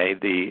try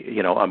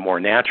a more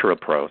natural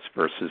approach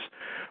versus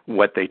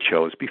what they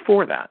chose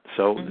before that.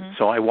 So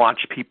I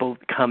watched people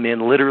come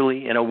in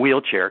literally in a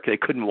wheelchair because they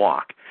couldn't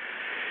walk.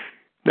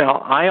 Now,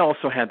 I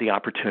also had the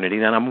opportunity,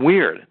 and I'm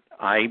weird,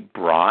 I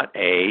brought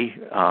a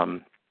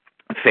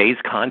phase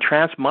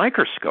contrast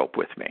microscope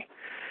with me,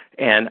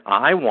 and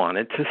I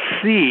wanted to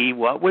see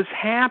what was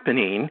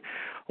happening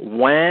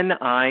when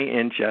I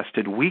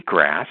ingested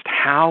wheatgrass.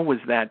 How was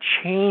that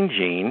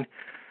changing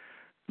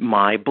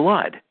my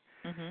blood?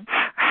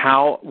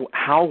 How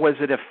was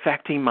it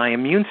affecting my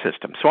immune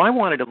system? So I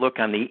wanted to look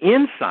on the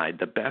inside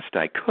the best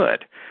I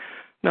could.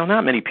 Now,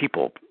 not many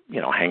people,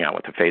 hang out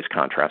with a phase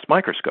contrast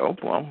microscope.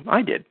 Well,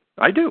 I did.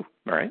 I do.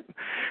 All right.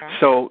 Okay.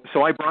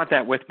 So I brought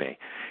that with me,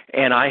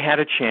 and I had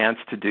a chance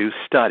to do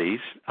studies,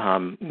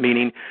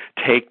 meaning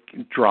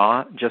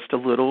draw just a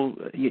little.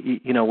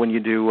 When you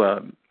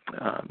do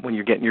when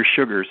you're getting your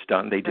sugars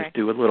done, they just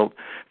do a little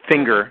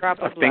finger.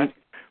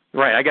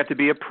 Right, I got to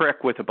be a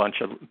prick with a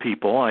bunch of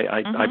people.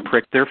 I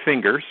pricked their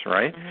fingers,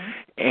 right?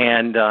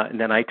 And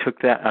then I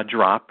took a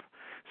drop,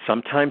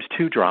 sometimes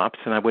 2 drops,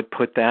 and I would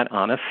put that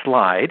on a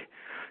slide.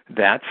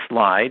 That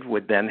slide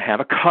would then have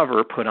a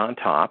cover put on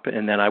top,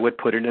 and then I would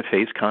put it in a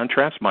phase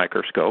contrast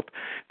microscope.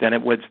 Then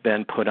it was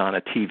then put on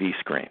a TV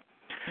screen.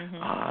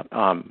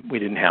 We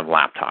didn't have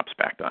laptops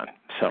back then,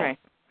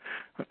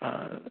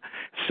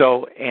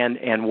 so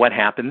and what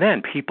happened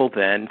then? People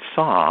then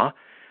saw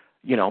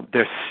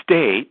their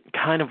state,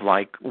 kind of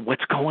like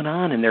what's going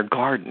on in their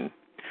garden.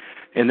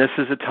 And this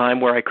is a time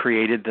where I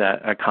created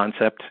a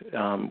concept.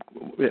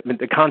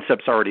 The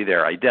concept's already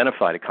there. I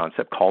identified a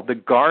concept called the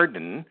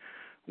garden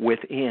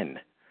within.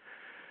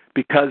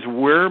 Because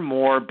we're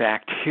more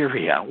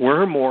bacteria,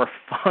 we're more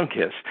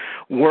fungus,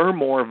 we're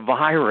more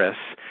virus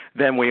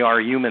than we are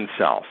human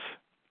cells.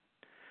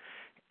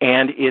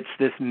 And it's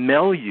this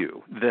milieu,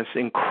 this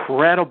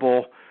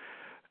incredible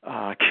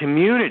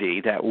community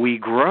that we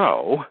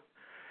grow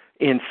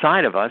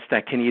inside of us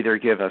that can either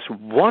give us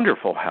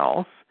wonderful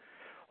health,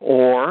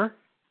 or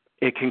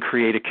it can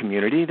create a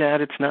community that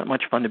it's not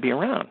much fun to be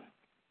around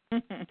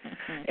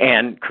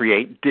and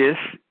create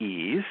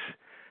dis-ease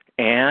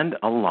and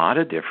a lot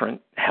of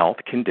different health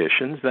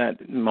conditions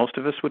that most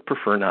of us would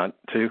prefer not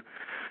to,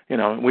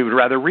 we would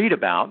rather read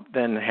about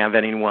than have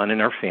anyone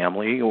in our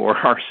family or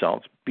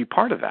ourselves be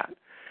part of that.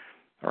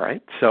 All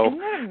right? So, isn't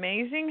that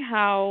amazing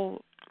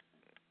how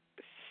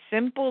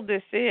simple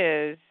this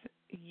is,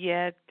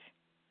 yet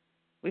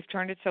we've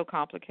turned it so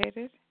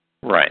complicated?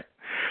 Right.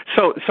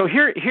 So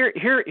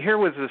here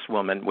was this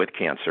woman with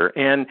cancer,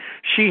 and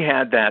she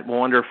had that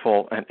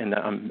wonderful, and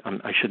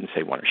I shouldn't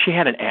say wonderful. She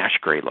had an ash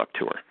gray look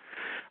to her.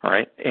 All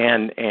right,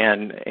 and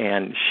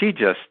you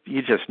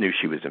just knew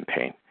she was in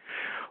pain.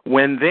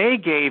 When they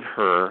gave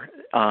her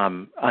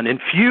an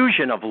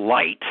infusion of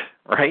light,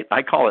 right?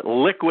 I call it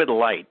liquid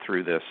light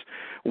through this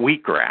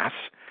wheatgrass.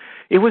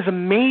 It was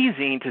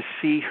amazing to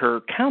see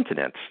her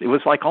countenance. It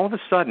was like all of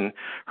a sudden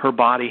her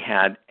body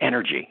had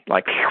energy,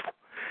 like.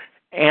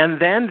 And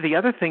then the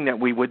other thing that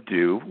we would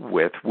do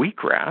with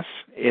wheatgrass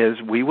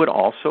is we would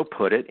also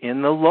put it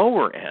in the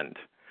lower end.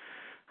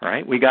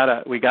 Right, we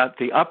got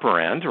the upper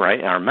end,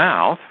 right, our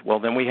mouth. Well,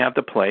 then we have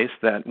the place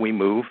that we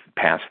move,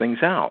 pass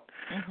things out.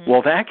 Mm-hmm.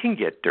 Well, that can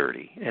get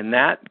dirty, and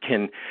that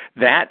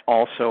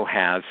also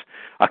has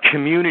a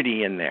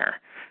community in there.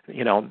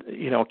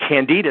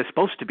 Candida is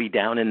supposed to be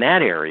down in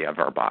that area of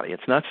our body.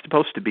 It's not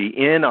supposed to be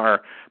in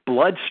our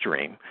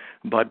bloodstream,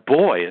 but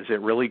boy, is it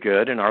really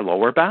good in our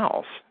lower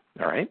bowels.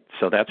 All right,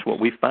 so that's what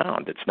we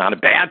found. It's not a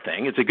bad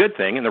thing; it's a good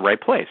thing in the right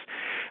place.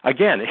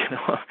 Again,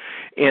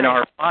 in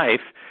our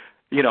life.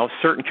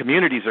 Certain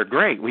communities are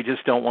great. We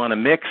just don't want to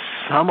mix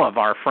some of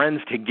our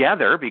friends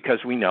together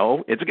because we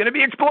know it's going to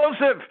be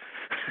explosive,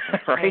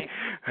 right?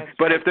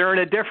 But if they're in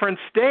a different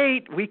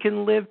state, we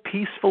can live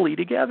peacefully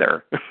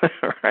together,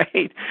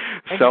 right?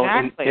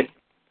 Exactly.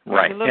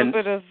 Right. There's a little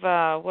bit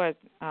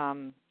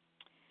of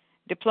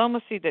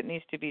diplomacy that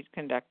needs to be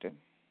conducted.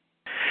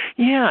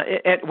 Yeah,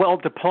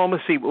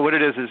 diplomacy, what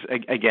it is,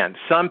 again,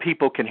 some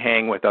people can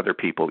hang with other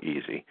people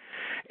easy,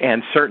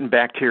 and certain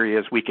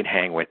bacteria we can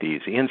hang with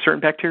easy, and certain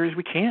bacteria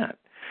we can't,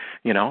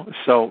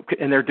 so,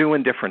 and they're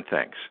doing different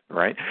things,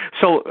 right?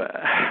 So,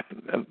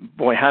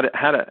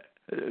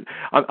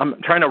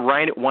 I'm trying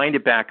to wind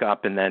it back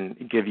up and then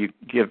give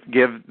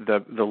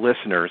the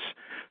listeners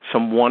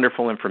some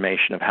wonderful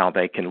information of how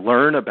they can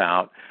learn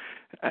about,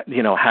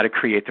 how to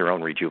create their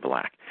own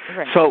Rejuvelac.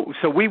 Right.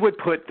 So we would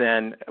put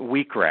then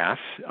wheatgrass,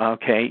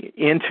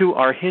 into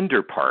our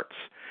hinder parts,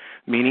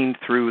 meaning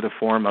through the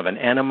form of an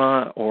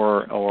enema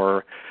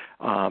or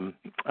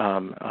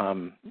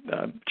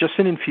just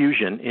an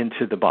infusion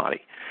into the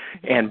body.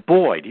 And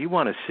boy, do you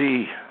want to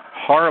see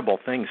horrible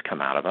things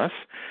come out of us.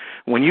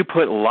 When you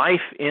put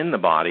life in the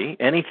body,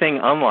 anything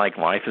unlike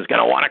life is going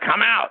to want to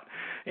come out.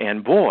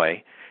 And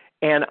boy,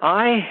 and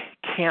I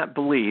can't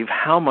believe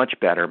how much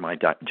better my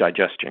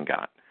digestion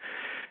got.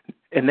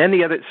 And then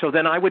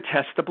then I would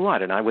test the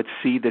blood, and I would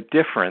see the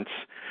difference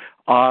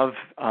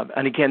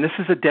and again, this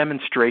is a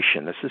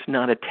demonstration. This is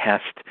not a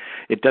test.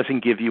 It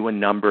doesn't give you a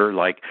number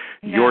like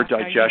your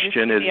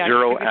digestion is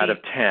 0 out of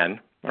 10,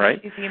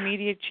 right? You see the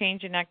immediate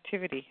change in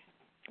activity.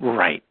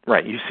 Right.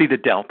 You see the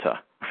delta.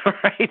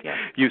 Right.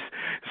 Yeah.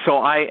 So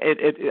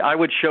I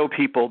would show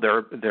people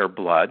their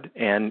blood,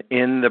 and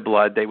in the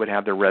blood they would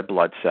have their red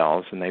blood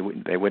cells, and they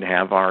would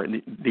have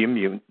the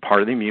immune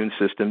part of the immune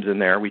systems in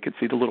there. We could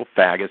see the little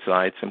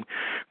phagocytes, and we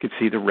could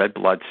see the red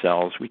blood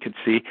cells. We could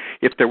see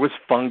if there was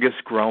fungus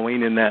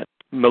growing in that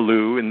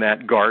milieu, in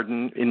that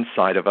garden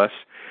inside of us,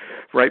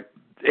 right?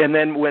 And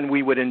then when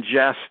we would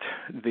ingest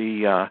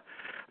the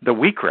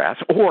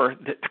wheatgrass, or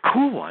the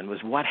cool one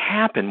was what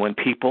happened when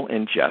people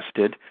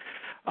ingested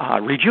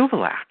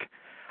Rejuvelac.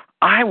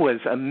 I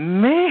was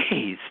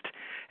amazed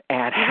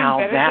at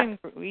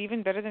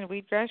even better than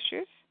wheatgrass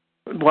juice.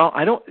 Well,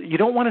 you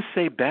don't want to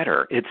say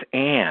better. It's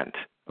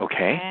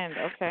okay.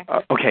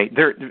 Okay.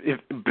 If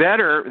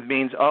better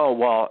means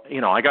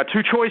I got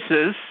two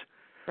choices.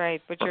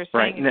 Right, but you're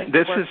saying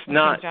this is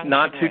not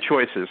two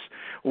choices.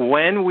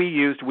 When we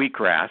used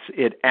wheatgrass,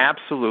 it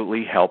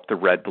absolutely helped the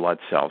red blood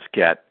cells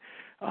get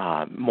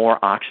more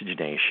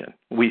oxygenation.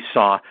 We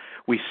saw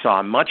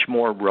much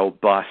more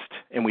robust,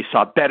 and we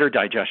saw better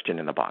digestion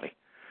in the body,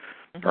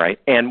 right?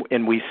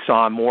 And we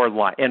saw more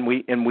light, and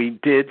we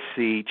did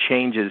see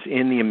changes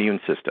in the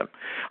immune system.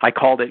 I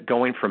called it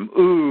going from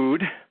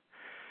OOD,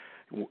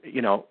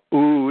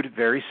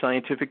 very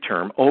scientific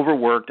term,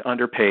 overworked,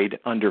 underpaid,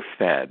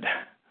 underfed.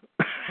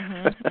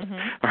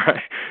 All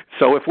right.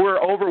 So if we're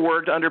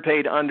overworked,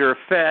 underpaid,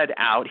 underfed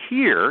out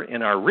here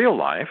in our real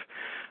life,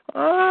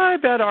 I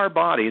bet our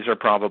bodies are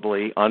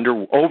probably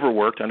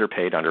overworked,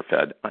 underpaid,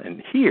 underfed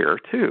in here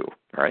too,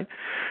 right?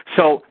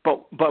 So,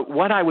 but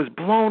what I was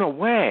blown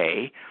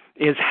away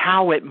is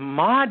how it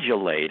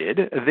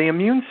modulated the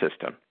immune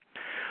system.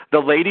 The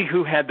lady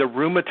who had the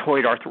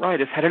rheumatoid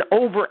arthritis had an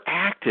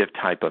overactive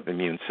type of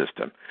immune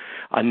system,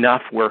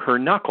 enough where her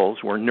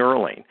knuckles were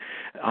knurling.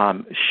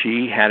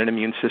 She had an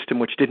immune system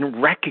which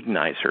didn't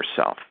recognize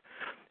herself.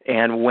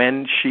 And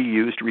when she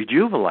used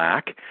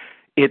Rejuvelac,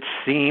 it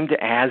seemed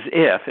as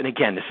if, and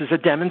again, this is a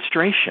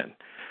demonstration,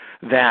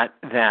 that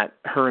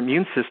her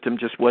immune system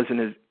just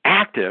wasn't as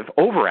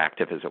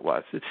overactive as it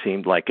was. It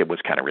seemed like it was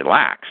kind of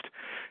relaxed.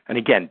 And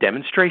again,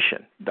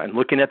 demonstration. I'm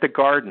looking at the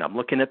garden. I'm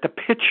looking at the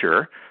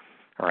picture.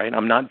 All right,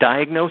 I'm not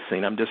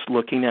diagnosing. I'm just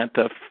looking at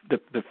the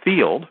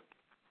field.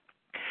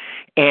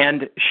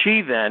 And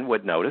she then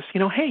would notice,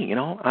 hey,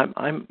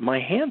 my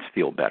hands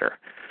feel better.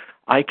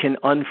 I can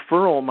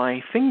unfurl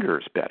my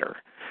fingers better.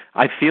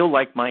 I feel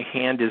like my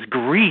hand is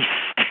greased.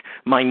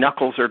 My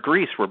knuckles are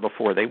greased where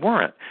before they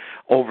weren't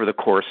over the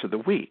course of the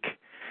week.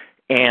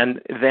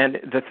 And then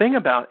the thing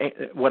about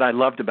what I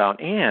loved about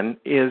Anne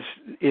is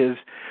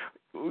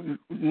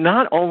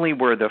not only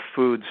were the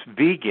foods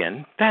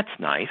vegan, that's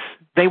nice,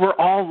 they were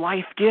all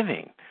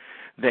life-giving.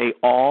 They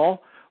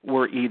all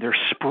were either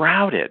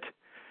sprouted,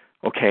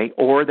 okay,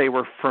 or they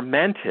were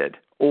fermented,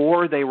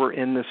 or they were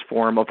in this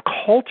form of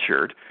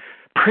cultured,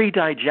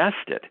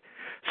 pre-digested.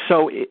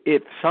 So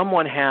if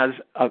someone has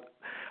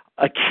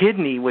a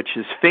kidney which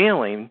is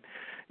failing,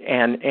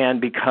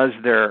 and because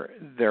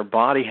their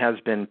body has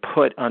been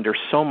put under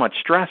so much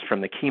stress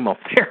from the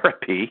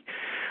chemotherapy,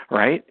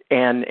 right,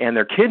 and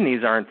their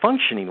kidneys aren't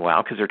functioning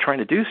well because they're trying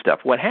to do stuff,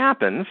 what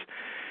happens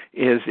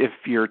is if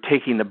you're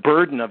taking the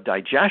burden of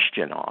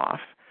digestion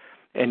off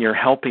and you're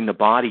helping the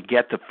body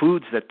get the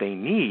foods that they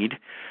need,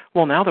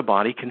 well, now the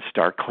body can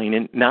start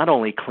not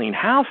only clean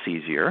house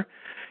easier,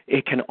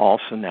 it can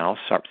also now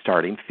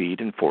start feed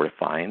and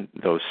fortifying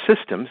those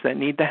systems that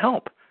need the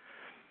help.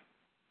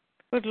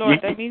 Good Lord,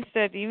 that means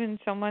that even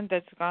someone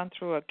that's gone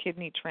through a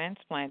kidney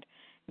transplant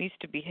needs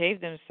to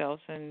behave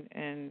themselves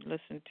and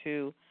listen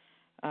to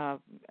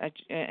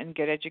and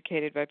get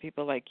educated by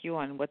people like you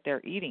on what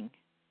they're eating.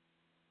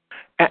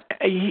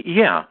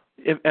 Yeah.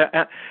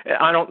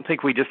 I don't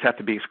think we just have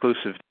to be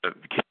exclusive to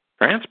kidney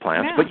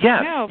transplants, but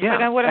yes. No, yeah,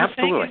 but what I'm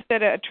absolutely. saying is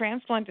that a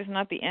transplant is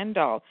not the end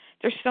all.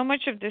 There's so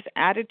much of this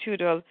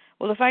attitude of,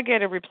 well, if I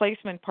get a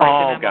replacement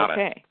part, then I'm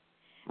okay.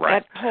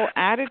 Right. That whole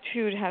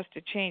attitude has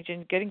to change,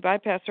 and getting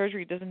bypass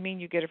surgery doesn't mean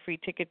you get a free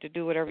ticket to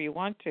do whatever you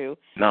want to.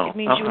 No. It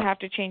means you have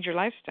to change your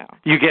lifestyle.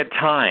 You get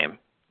time.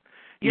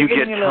 You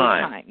get a little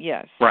time,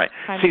 yes. Right.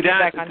 Time See, to get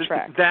back on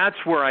track. That's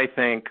where I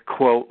think,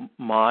 quote,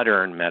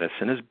 modern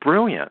medicine is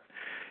brilliant.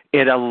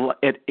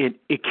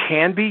 It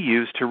can be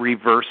used to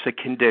reverse a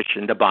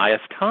condition, to buy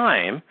us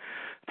time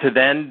to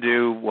then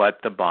do what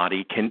the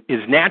body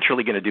is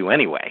naturally going to do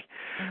anyway.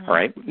 Mm-hmm. All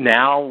right.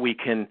 Now we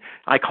can,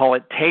 I call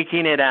it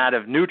taking it out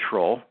of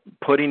neutral,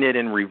 putting it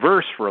in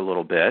reverse for a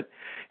little bit,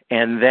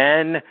 and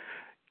then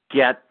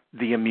get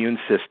the immune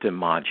system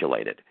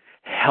modulated.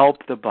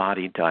 Help the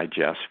body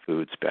digest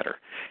foods better.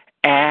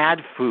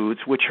 Add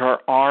foods which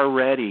are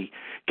already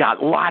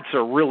got lots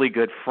of really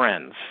good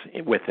friends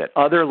with it.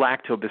 Other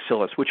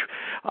lactobacillus,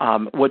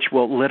 which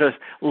will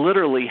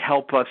literally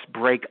help us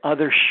break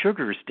other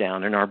sugars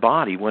down in our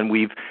body when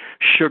we've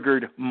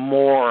sugared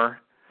more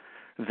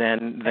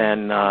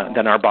than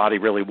our body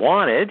really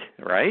wanted,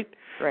 right?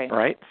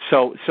 Right.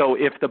 So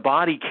if the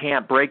body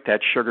can't break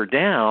that sugar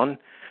down,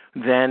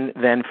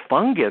 then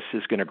fungus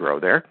is going to grow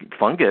there.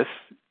 Fungus,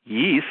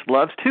 yeast,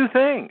 loves two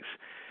things.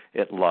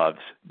 It loves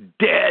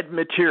dead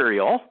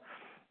material,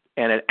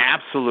 and it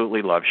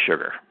absolutely loves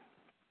sugar.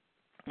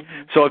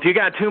 Mm-hmm. So if you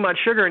got too much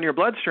sugar in your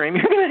bloodstream,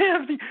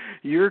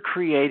 you're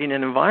creating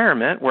an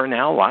environment where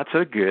now lots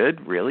of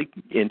good, really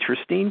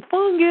interesting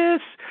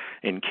fungus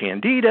and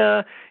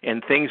candida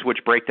and things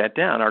which break that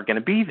down are going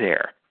to be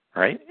there,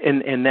 right?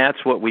 And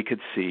that's what we could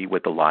see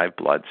with the live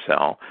blood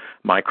cell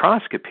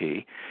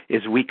microscopy,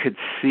 is we could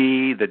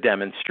see the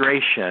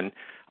demonstration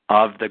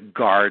of the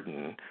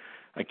garden.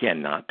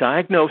 Again, not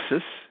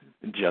diagnosis,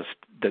 just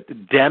the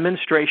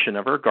demonstration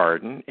of our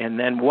garden, and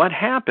then what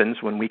happens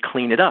when we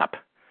clean it up?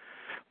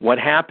 What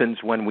happens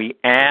when we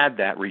add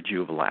that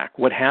Rejuvelac?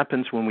 What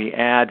happens when we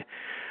add,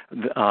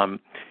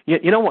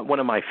 you know what, one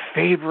of my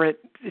favorite,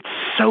 it's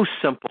so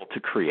simple to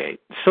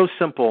create, so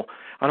simple,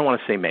 I don't want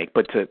to say make,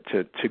 but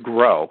to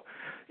grow,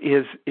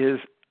 is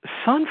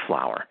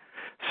sunflower.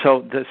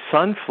 So the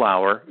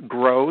sunflower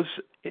grows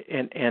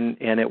and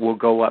it will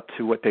go up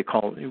to what they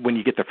call, when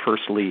you get the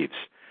first leaves.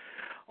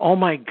 Oh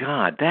my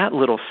God, that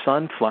little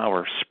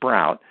sunflower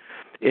sprout,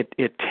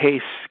 it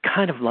tastes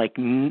kind of like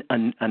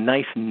a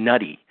nice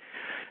nutty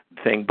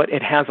thing, but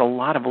it has a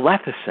lot of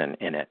lecithin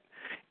in it,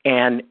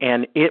 and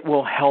it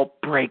will help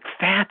break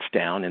fats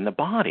down in the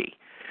body.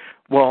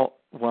 Well,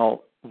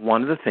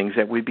 one of the things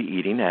that we'd be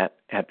eating at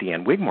the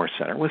Ann Wigmore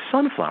Center was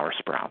sunflower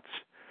sprouts,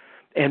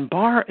 I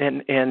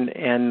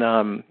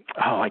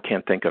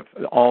can't think of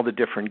all the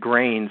different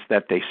grains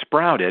that they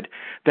sprouted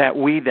that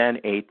we then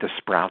ate the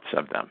sprouts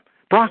of them.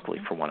 Broccoli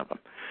for one of them.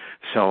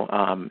 So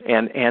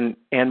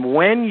and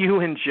when you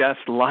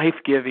ingest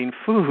life-giving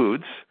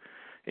foods,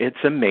 it's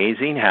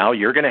amazing how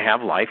you're going to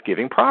have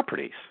life-giving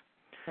properties.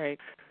 Right.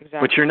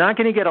 Exactly. But you're not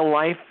going to get a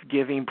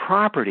life-giving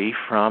property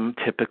from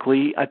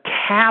typically a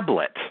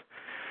tablet,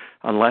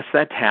 unless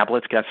that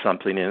tablet's got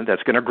something in it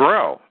that's going to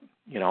grow,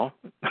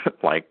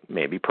 like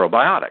maybe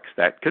probiotics.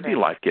 That could be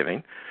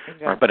life-giving.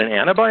 Exactly. But an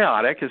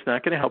antibiotic is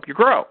not going to help you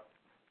grow,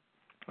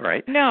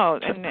 right? No,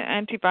 and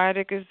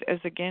antibiotic is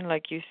again,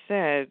 like you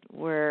said,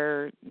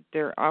 where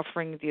they're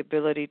offering the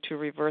ability to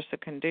reverse a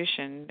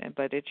condition,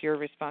 but it's your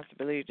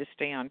responsibility to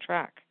stay on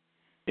track.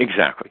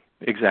 Exactly.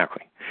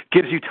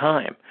 Gives you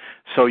time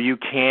so you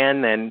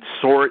can then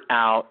sort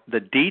out the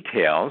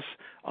details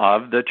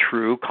of the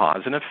true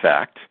cause and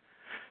effect.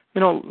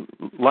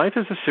 Life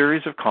is a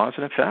series of cause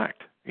and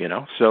effect,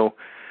 So,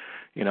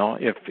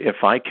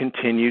 if I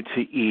continue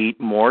to eat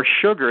more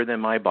sugar than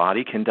my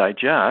body can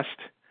digest,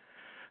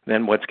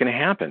 then what's going to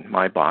happen?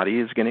 My body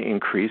is going to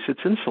increase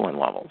its insulin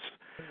levels.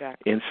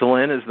 Exactly.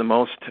 Insulin is the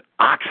most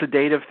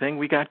oxidative thing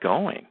we got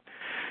going.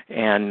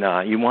 And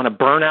you want to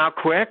burn out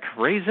quick,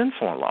 raise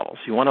insulin levels.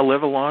 You want to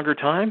live a longer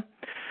time,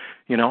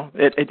 this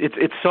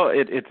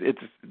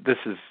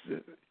is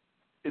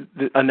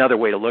another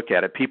way to look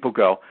at it. People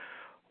go,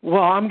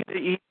 well, I'm going to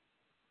eat.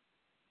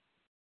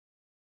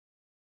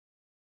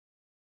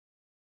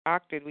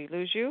 Doc, did we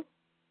lose you?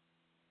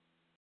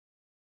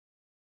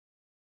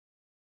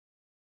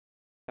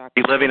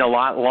 Be living a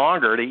lot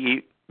longer to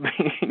eat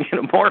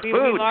more food.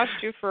 We lost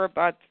you for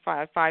about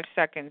five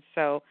seconds.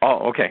 So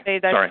okay. Say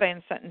that Sorry.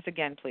 same sentence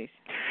again, please.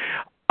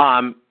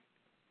 Some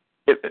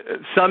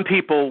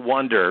people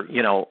wonder,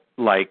 I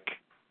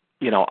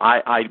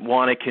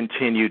want to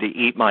continue to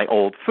eat my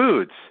old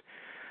foods.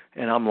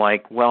 And I'm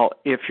like, well,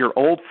 if your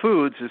old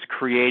foods is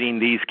creating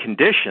these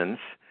conditions,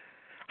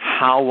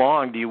 how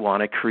long do you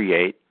want to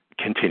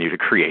continue to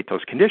create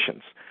those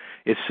conditions?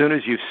 As soon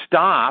as you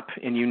stop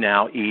and you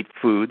now eat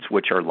foods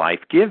which are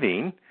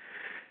life-giving,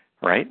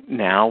 right,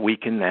 now we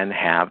can then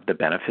have the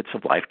benefits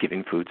of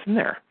life-giving foods in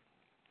there.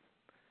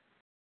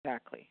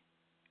 Exactly.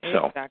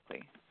 So.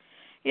 Exactly.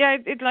 Yeah,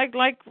 it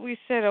like we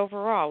said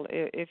overall,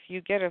 if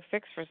you get a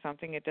fix for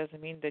something, it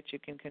doesn't mean that you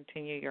can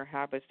continue your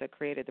habits that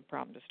created the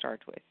problem to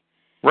start with.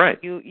 Right.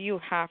 You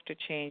have to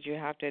change, you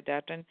have to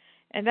adapt, and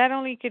that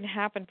only can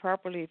happen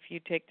properly if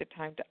you take the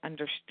time to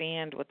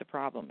understand what the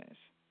problem is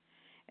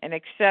and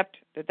accept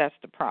that that's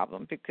the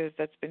problem, because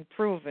that's been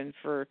proven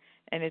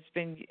and it's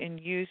been in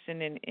use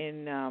and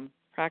in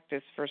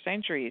practice for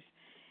centuries,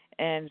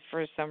 and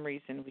for some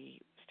reason we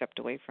stepped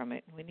away from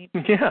it. We need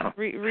to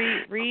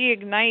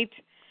reignite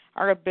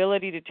our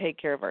ability to take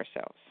care of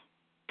ourselves.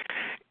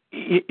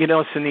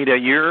 Sunita,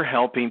 you're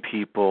helping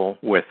people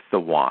with the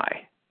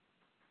why.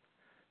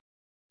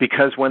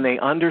 Because when they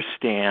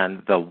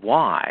understand the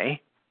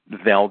why,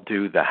 they'll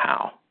do the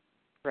how.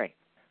 Right.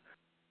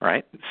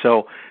 Right?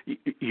 So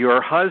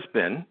your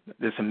husband,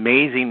 this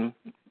amazing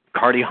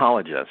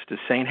cardiologist, is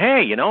saying,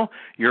 hey,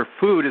 your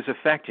food is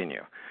affecting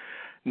you.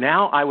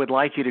 Now I would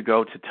like you to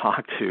go to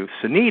talk to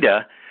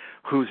Sunita,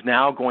 who's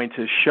now going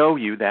to show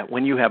you that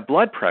when you have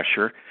blood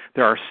pressure,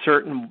 there are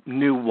certain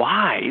new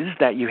whys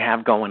that you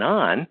have going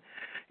on,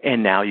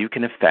 and now you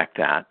can affect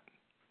that.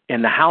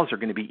 And the hows are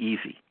going to be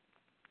easy.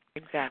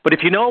 Exactly. But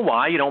if you know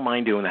why, you don't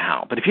mind doing the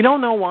how. But if you don't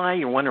know why,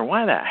 you're wondering,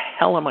 why the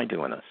hell am I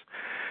doing this?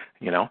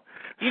 You know,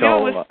 it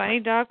was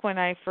funny, Doc, when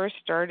I first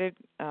started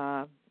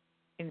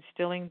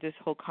instilling this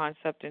whole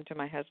concept into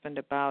my husband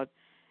about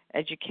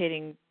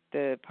educating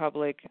the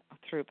public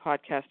through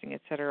podcasting,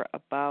 et cetera,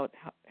 about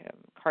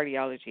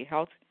cardiology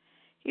health.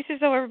 He says,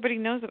 oh, everybody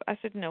knows it. I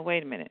said, no,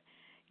 wait a minute.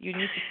 You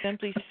need to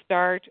simply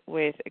start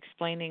with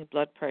explaining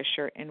blood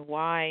pressure and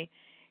why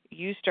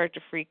you start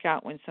to freak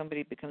out when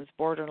somebody becomes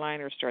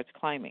borderline or starts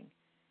climbing.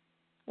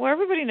 Well,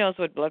 everybody knows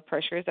what blood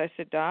pressure is. I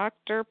said,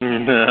 Dr.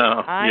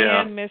 I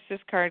am Mrs.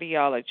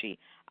 Cardiology.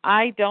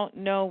 I don't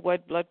know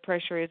what blood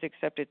pressure is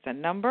except it's a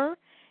number.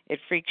 It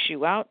freaks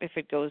you out if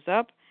it goes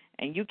up,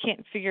 and you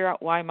can't figure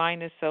out why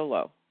mine is so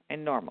low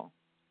and normal.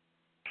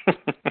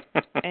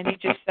 And he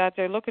just sat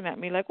there looking at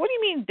me like, what do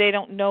you mean they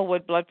don't know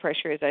what blood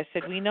pressure is? I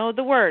said, we know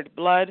the word,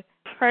 blood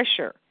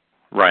pressure.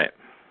 Right.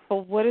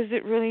 But what does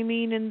it really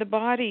mean in the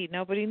body?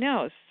 Nobody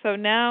knows. So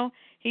now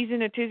he's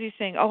in a tizzy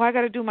saying, oh, I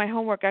got to do my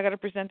homework. I got to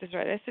present this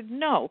right. I said,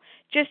 no,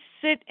 just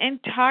sit and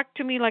talk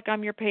to me like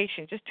I'm your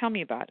patient. Just tell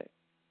me about it.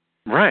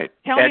 Right.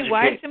 Tell me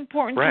why it's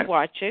important to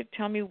watch it.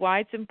 Tell me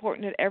why it's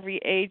important at every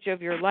age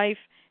of your life,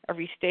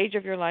 every stage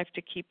of your life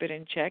to keep it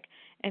in check.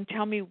 And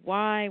tell me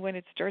why when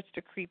it starts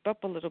to creep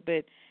up a little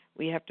bit,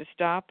 we have to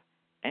stop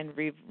and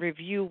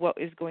review what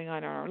is going on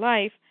in our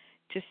life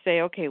to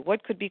say, okay,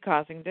 what could be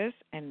causing this?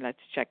 And let's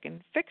check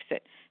and fix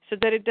it so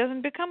that it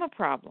doesn't become a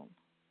problem.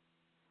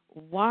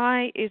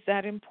 Why is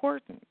that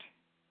important?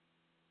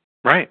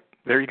 Right.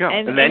 There you go.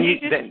 And then you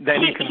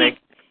can make...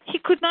 He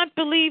could not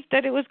believe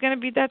that it was going to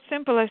be that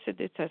simple. I said,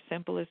 it's as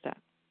simple as that.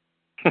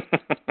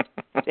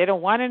 They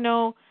don't want to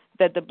know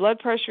that the blood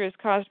pressure is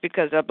caused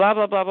because of blah,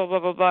 blah, blah, blah, blah,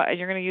 blah, blah, and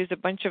you're going to use a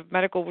bunch of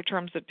medical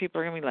terms that people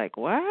are going to be like,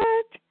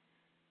 what?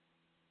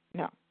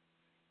 No.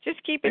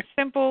 Just keep it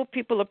simple.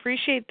 People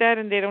appreciate that,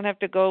 and they don't have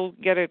to go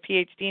get a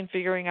PhD in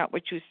figuring out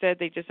what you said.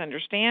 They just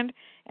understand,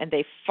 and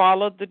they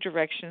follow the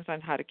directions on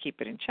how to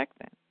keep it in check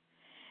then.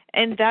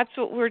 And that's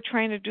what we're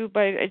trying to do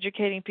by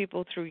educating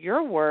people through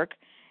your work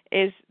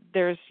is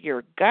there's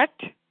your gut.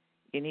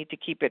 You need to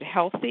keep it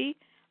healthy,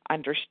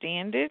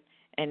 understand it,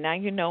 and now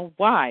you know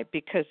why.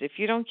 Because if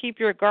you don't keep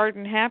your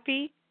garden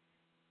happy,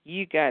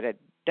 you got a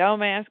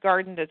dumbass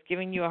garden that's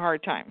giving you a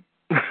hard time.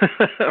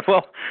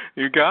 Well,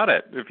 you got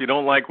it. If you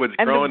don't like what's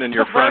growing in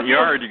your front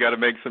yard, you got to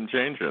make some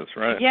changes,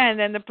 right? Yeah, and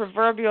then the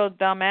proverbial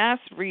dumbass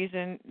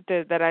reason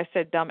that I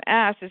said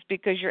dumbass is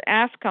because your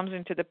ass comes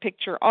into the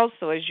picture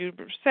also, as you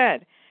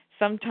said.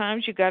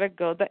 Sometimes you got to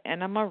go the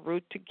enema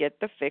route to get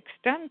the fix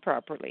done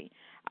properly.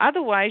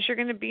 Otherwise, you're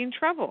going to be in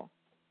trouble.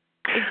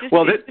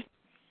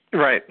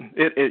 Right.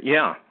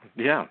 Yeah.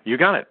 You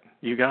got it.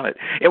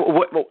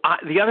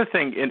 The other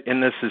thing,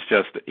 and this is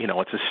just,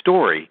 it's a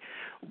story.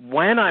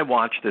 When I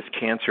watched this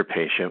cancer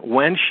patient,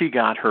 when she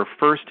got her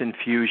first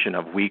infusion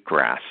of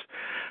wheatgrass,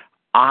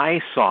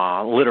 I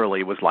saw literally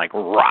it was like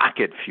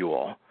rocket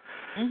fuel.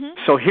 Mm-hmm.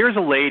 So here's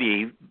a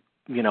lady,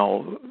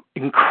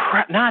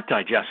 not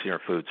digesting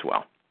her foods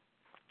well.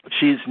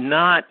 She's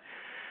not,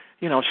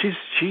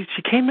 she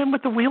came in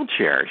with the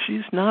wheelchair.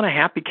 She's not a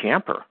happy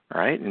camper,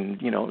 right?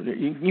 And you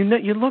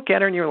look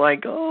at her and you're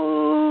like,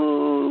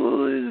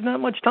 oh, there's not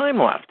much time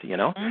left,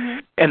 Mm-hmm.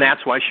 And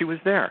that's why she was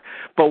there.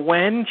 But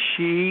when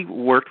she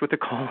worked with a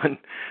colon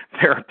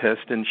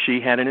therapist and she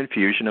had an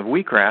infusion of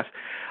wheatgrass,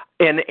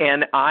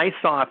 and I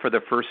saw for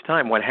the first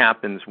time what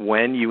happens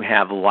when you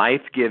have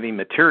life-giving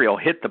material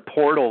hit the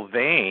portal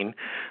vein,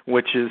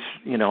 which is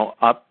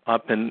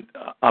up in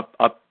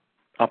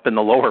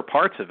the lower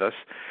parts of us.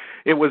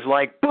 It was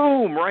like,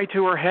 boom, right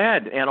to her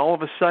head, and all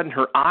of a sudden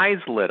her eyes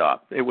lit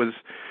up. It was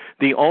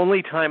the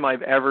only time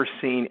I've ever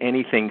seen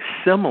anything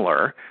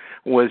similar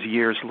was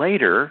years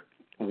later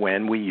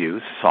when we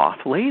used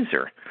soft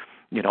laser.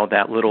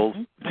 That little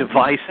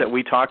device that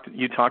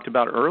you talked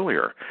about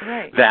earlier.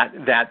 Right.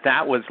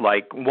 That was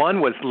like,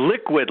 one was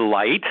liquid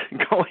light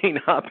going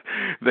up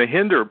the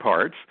hinder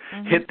parts,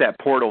 hit that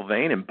portal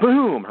vein, and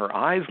boom, her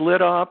eyes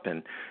lit up,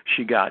 and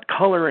she got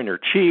color in her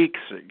cheeks,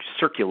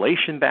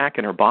 circulation back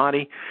in her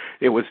body.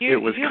 You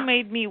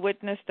made me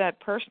witness that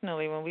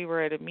personally when we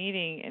were at a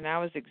meeting, and I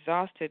was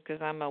exhausted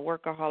because I'm a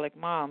workaholic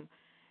mom,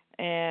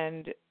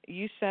 and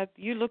you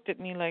looked at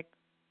me like,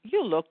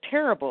 you look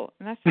terrible,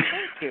 and I said,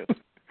 thank you.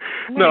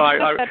 No,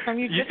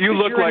 you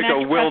look like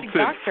a wilted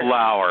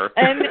flower.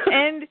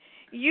 And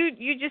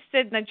you just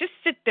said, now just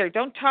sit there.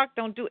 Don't talk.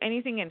 Don't do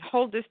anything, and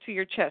hold this to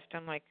your chest.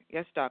 I'm like,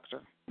 yes,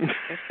 doctor. Yes,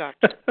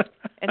 doctor.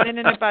 And then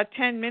in about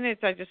 10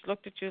 minutes, I just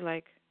looked at you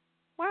like,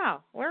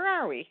 wow, where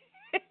are we?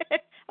 I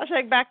was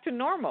like, back to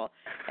normal.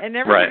 And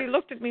everybody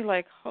looked at me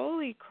like,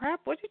 holy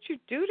crap, what did you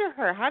do to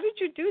her? How did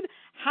you do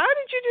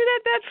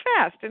that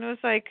fast? And it was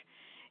like,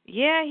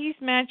 yeah, he's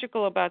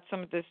magical about some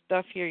of this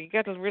stuff here. You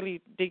got to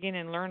really dig in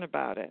and learn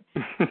about it.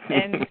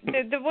 And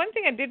the one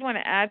thing I did want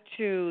to add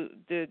to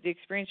the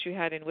experience you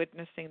had in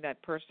witnessing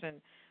that person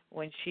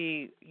when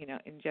she,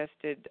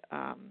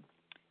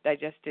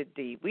 digested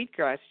the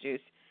wheatgrass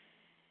juice,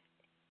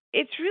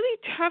 it's really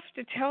tough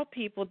to tell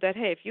people that,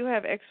 hey, if you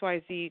have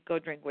XYZ, go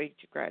drink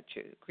wheatgrass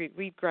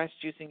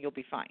juice and you'll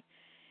be fine.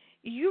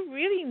 You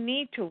really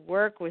need to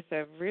work with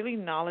a really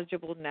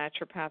knowledgeable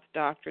naturopath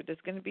doctor that's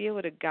going to be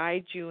able to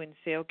guide you and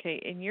say,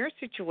 okay, in your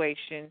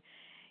situation,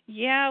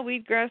 yeah,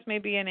 wheatgrass may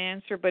be an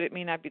answer, but it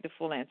may not be the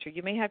full answer.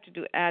 You may have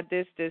to add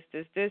this,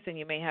 and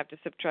you may have to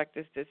subtract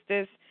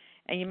this,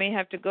 and you may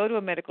have to go to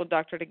a medical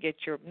doctor to get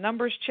your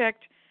numbers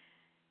checked.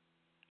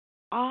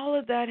 All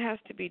of that has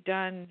to be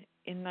done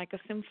in like a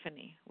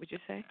symphony, would you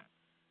say?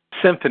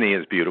 Symphony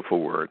is a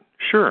beautiful word.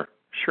 Sure.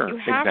 You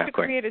have to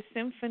create a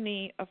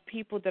symphony of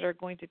people that are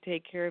going to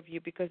take care of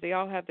you because they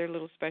all have their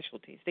little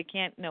specialties. They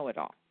can't know it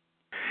all.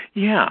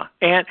 Yeah,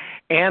 and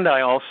I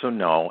also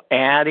know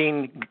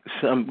adding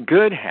some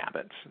good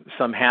habits,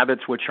 some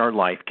habits which are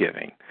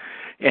life-giving,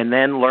 and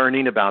then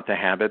learning about the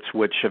habits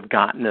which have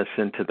gotten us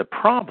into the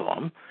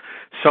problem.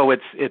 So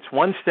it's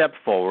one step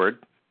forward,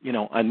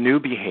 a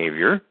new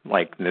behavior,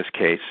 like in this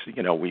case,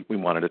 we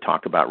wanted to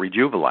talk about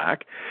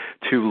Rejuvelac,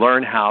 to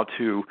learn how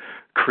to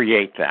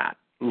create that.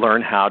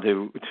 Learn how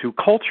to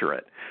culture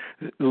it,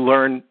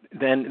 learn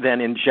then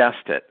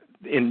ingest it,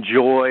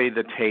 enjoy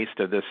the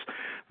taste of this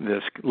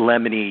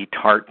lemony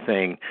tart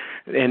thing,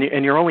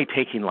 and you're only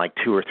taking like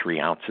 2 or 3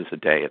 ounces a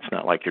day. It's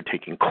not like you're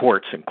taking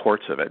quarts and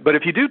quarts of it. But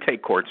if you do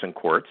take quarts and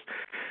quarts,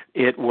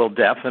 it will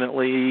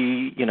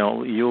definitely,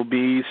 you'll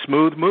be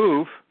smooth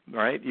move,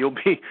 right? You'll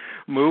be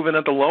moving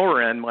at the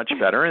lower end much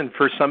better. And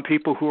for some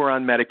people who are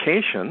on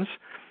medications,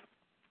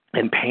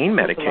 And pain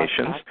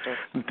medications,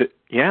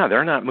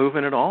 they're not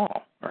moving at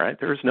all. All right,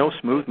 there's no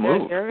smooth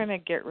move. They're going to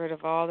get rid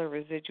of all the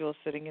residuals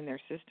sitting in their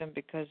system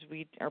because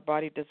our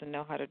body doesn't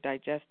know how to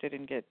digest it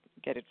and get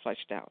it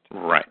flushed out.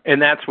 Right, and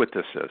that's what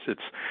this is.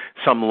 It's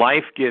some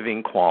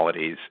life-giving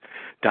qualities,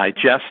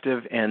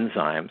 digestive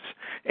enzymes,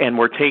 and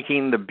we're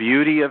taking the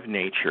beauty of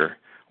nature,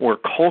 we're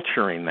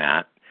culturing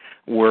that.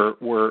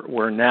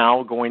 We're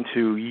now going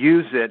to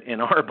use it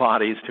in our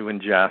bodies to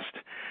ingest.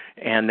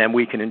 And then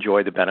we can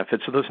enjoy the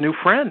benefits of those new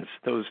friends,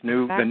 the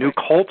new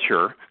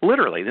culture,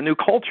 literally the new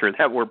culture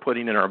that we're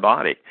putting in our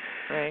body.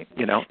 Right.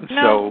 Now,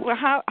 so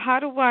how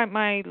do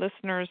my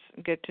listeners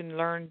get to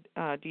learn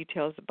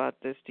details about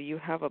this? Do you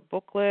have a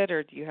booklet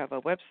or do you have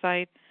a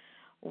website?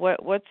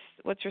 What's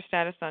your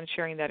status on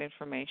sharing that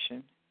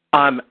information?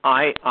 I'm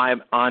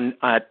on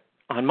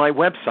my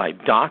website,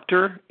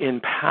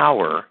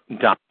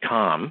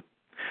 doctorimpower.com.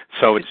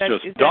 So it's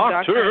just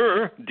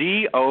Dr.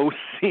 D-O-C-T-O-R,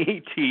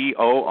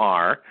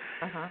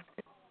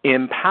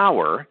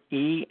 Empower,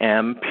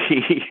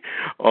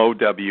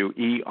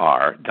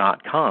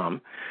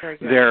 EMPOWER.com.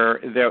 There,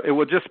 it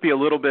will just be a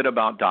little bit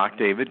about Doc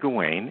David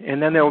Gawain,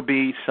 and then there will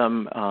be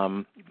some,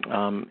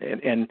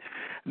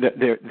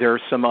 there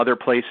are some other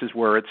places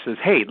where it says,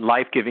 hey,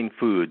 life-giving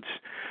foods,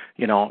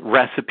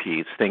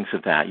 recipes, things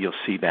of that. You'll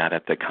see that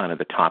at the kind of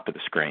the top of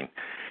the screen.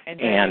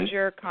 And is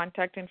your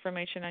contact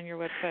information on your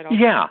website also?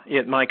 Yeah,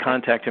 my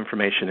contact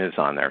information is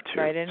on there too.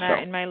 Right,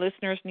 and my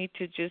listeners need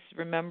to just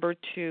remember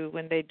to,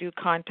 when they do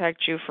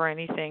contact you for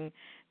anything,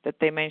 that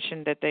they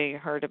mention that they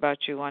heard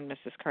about you on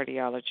Mrs.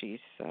 Cardiology's.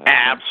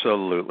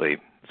 Absolutely.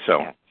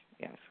 So.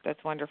 Yes,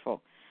 that's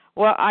wonderful.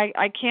 Well,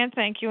 I can't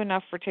thank you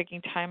enough for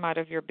taking time out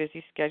of your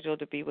busy schedule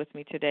to be with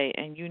me today,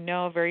 and you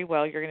know very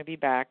well you're going to be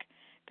back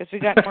because we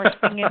got more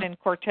singing and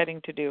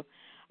quartetting to do,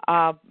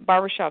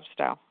 barbershop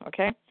style.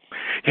 Okay.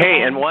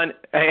 Hey,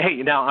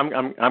 now I'm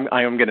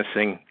going to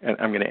sing and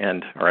I'm going to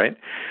end, all right?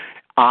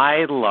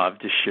 I love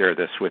to share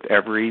this with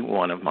every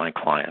one of my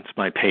clients,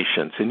 my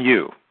patients, and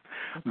you.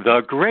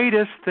 The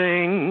greatest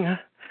thing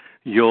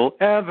you'll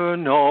ever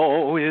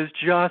know is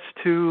just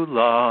to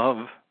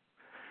love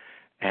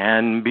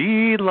and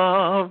be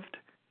loved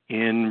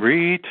in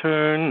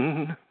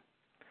return.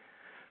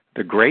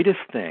 The greatest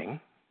thing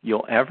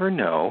you'll ever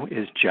know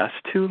is just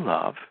to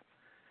love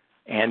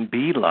and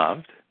be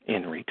loved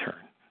in return.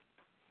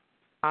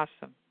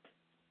 Awesome.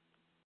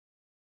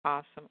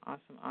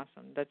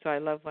 That's why I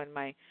love when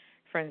my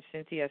friend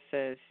Cynthia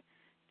says,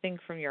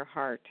 think from your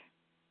heart.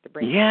 To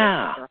bring from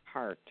your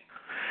heart.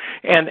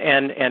 And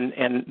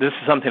this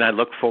is something I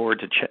look forward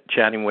to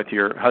chatting with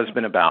your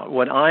husband about.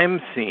 What I'm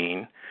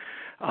seeing,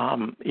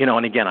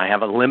 and again, I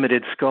have a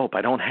limited scope.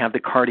 I don't have the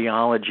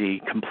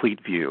cardiology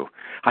complete view.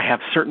 I have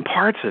certain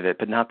parts of it,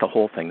 but not the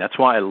whole thing. That's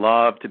why I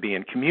love to be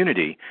in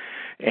community.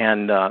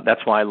 And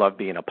that's why I love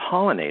being a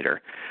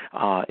pollinator,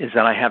 is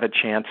that I have a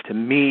chance to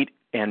meet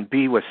and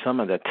be with some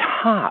of the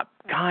top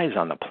guys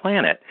on the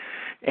planet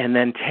and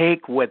then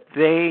take what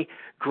they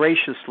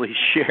graciously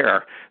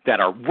share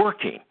that are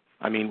working,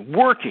 and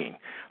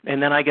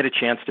then I get a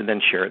chance to then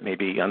share it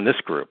maybe on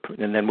this group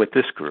and then with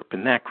this group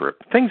and that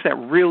group, things that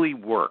really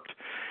worked.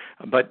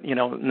 But,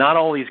 not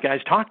all these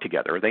guys talk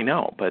together, they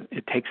know, but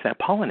it takes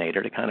that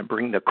pollinator to kind of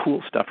bring the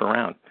cool stuff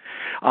around.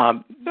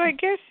 So I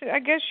guess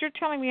you're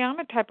telling me I'm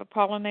a type of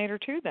pollinator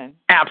too then.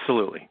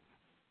 Absolutely.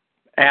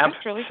 That's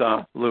really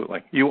cool.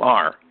 Absolutely. You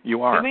are. We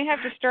may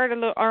have to start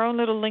our own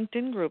little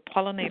LinkedIn group,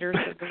 Pollinators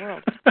of the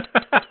World.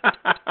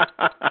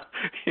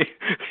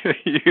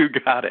 You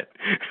got it.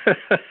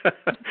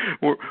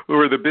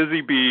 We're the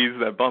busy bees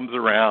that bums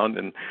around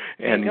and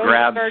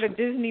grabs. Start a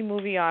Disney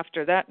movie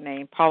after that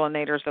name,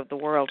 Pollinators of the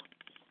World.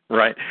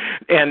 Right.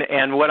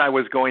 And what I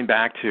was going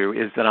back to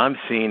is that I'm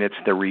seeing it's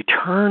the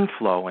return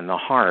flow in the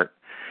heart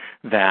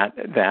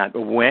that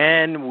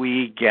when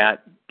we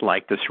get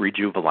like this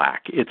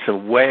Rejuvelac, it's a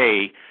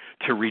way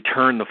to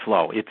return the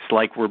flow. It's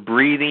like we're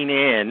breathing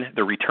in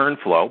the return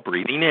flow,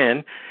 breathing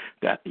in,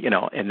 that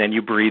and then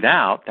you breathe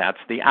out. That's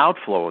the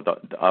outflow of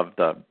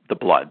the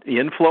blood. The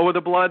inflow of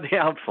the blood, the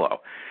outflow.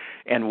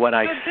 And what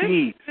I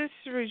see... This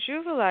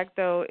Rejuvelac,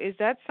 though, is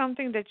that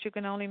something that you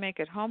can only make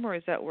at home, or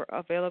is that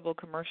available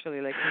commercially?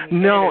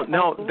 No,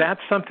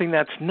 that's something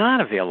that's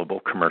not available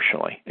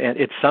commercially. And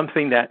it's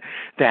something that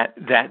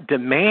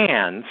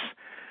demands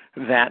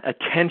that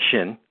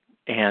attention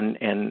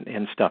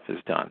and stuff is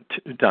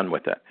done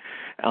with it.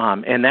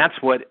 And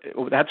that's why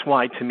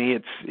to me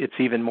it's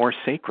even more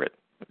sacred,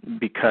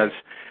 because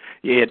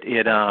you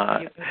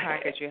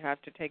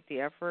have to take the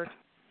effort.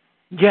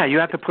 Yeah, you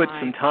have to put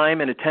some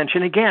time and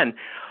attention. Again,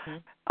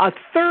 a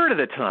third of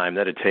the time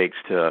that it takes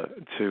to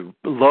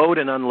load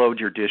and unload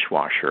your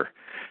dishwasher,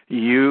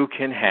 you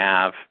can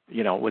have,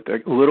 with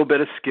a little bit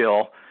of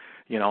skill,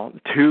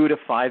 2 to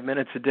 5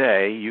 minutes a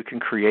day, you can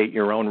create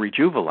your own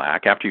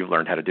Rejuvelac after you've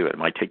learned how to do it. It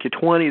might take you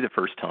 20 the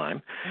first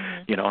time,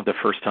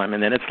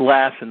 and then it's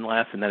less and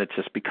less, and then it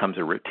just becomes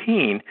a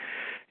routine.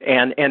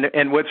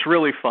 And what's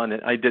really fun,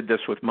 I did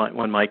this with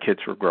when my kids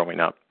were growing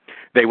up.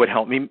 they would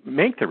help me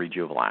make the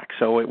Rejuvelac.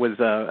 So it was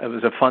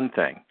a fun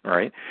thing,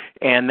 right?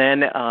 And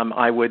then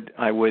I would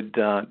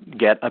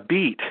get a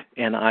beet,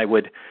 and I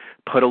would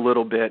put a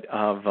little bit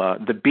of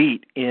the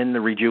beet in the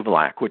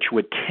Rejuvelac, which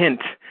would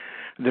tint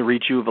the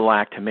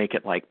Rejuvelac to make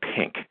it like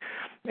pink.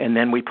 And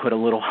then we put a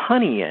little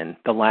honey in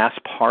the last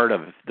part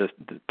of the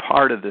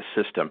part of the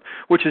system,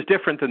 which is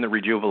different than the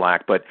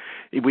Rejuvelac, but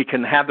we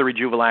can have the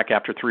Rejuvelac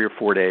after 3 or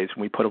 4 days,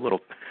 and we put a little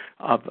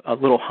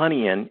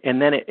honey in, and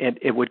then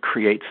it would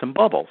create some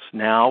bubbles.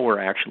 Now we're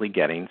actually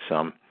getting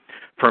some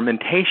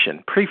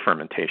fermentation,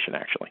 pre-fermentation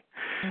actually.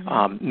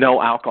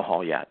 No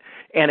alcohol yet.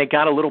 And it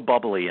got a little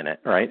bubbly in it,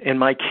 right? And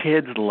my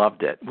kids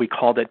loved it. We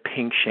called it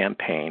pink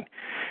champagne.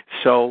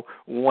 So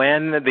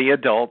when the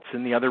adults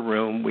in the other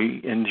room,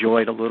 we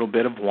enjoyed a little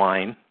bit of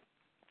wine,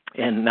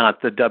 and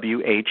not the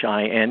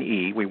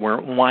W-H-I-N-E. We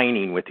weren't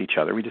whining with each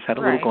other. We just had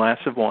a little glass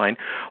of wine.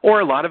 Or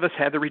a lot of us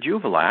had the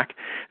Rejuvelac.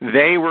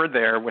 They were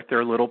there with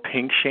their little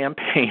pink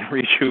champagne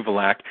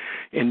Rejuvelac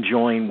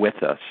enjoying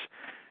with us.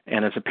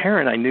 And as a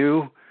parent, I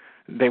knew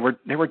they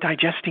were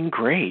digesting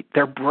great.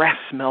 Their breath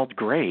smelled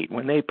great.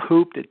 When they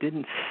pooped, it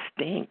didn't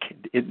stink.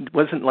 It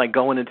wasn't like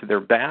going into their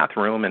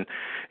bathroom and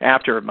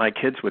after my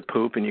kids would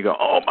poop and you go,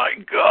 "Oh my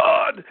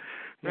God,"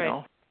 you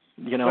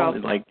know, well,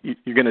 like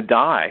you're going to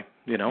die,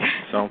 you know.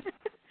 So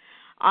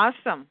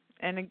awesome.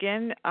 And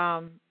again,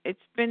 it's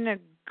been a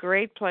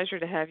great pleasure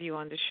to have you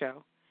on the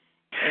show.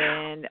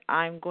 And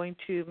I'm going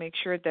to make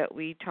sure that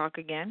we talk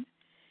again.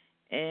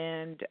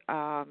 And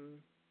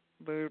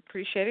we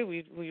appreciate it.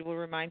 We will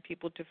remind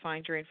people to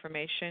find your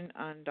information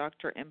on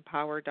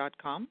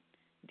drempower.com.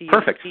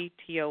 Perfect.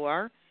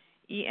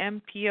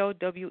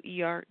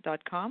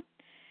 DrEmpower.com.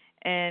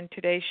 And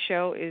today's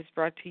show is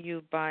brought to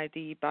you by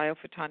the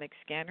Biophotonic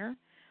Scanner,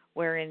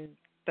 where in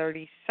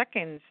 30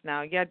 seconds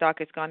now,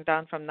 Doc, it's gone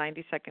down from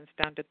 90 seconds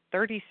down to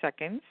 30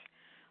 seconds,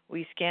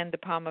 we scan the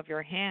palm of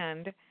your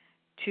hand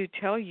to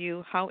tell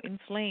you how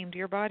inflamed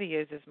your body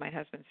is, as my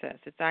husband says.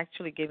 It's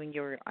actually giving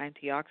your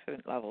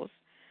antioxidant levels.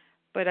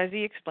 But as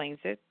he explains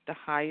it, the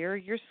higher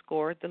your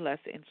score, the less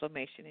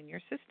inflammation in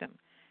your system.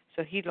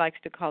 So he likes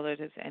to call it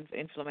his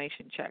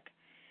inflammation check.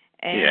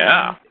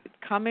 And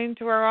come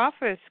into our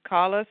office,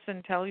 call us,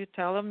 and tell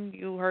them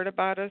you heard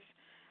about us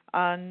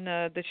on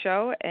the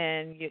show.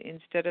 And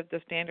instead of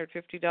the standard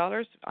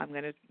 $50, I'm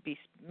going to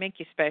make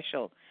you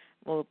special.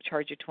 We'll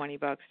charge you $20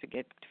 to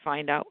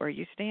find out where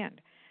you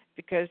stand.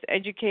 Because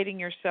educating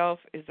yourself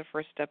is the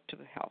first step to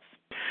health.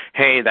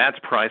 Hey, that's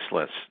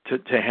priceless.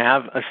 To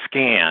have a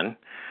scan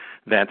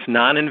that's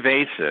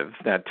non-invasive,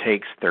 that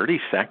takes 30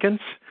 seconds,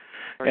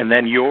 and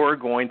then you're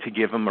going to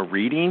give them a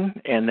reading,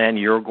 and then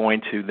you're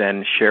going to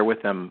then share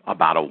with them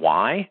about a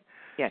why.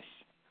 Yes.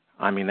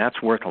 I mean, that's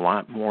worth a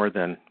lot more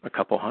than a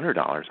couple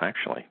 $100,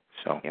 actually.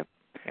 So. Yep.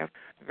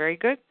 Very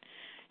good.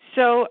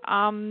 So,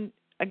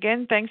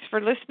 again, thanks for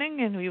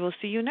listening, and we will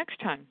see you next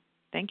time.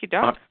 Thank you,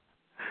 Doc.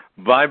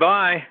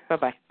 Bye-bye.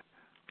 Bye-bye.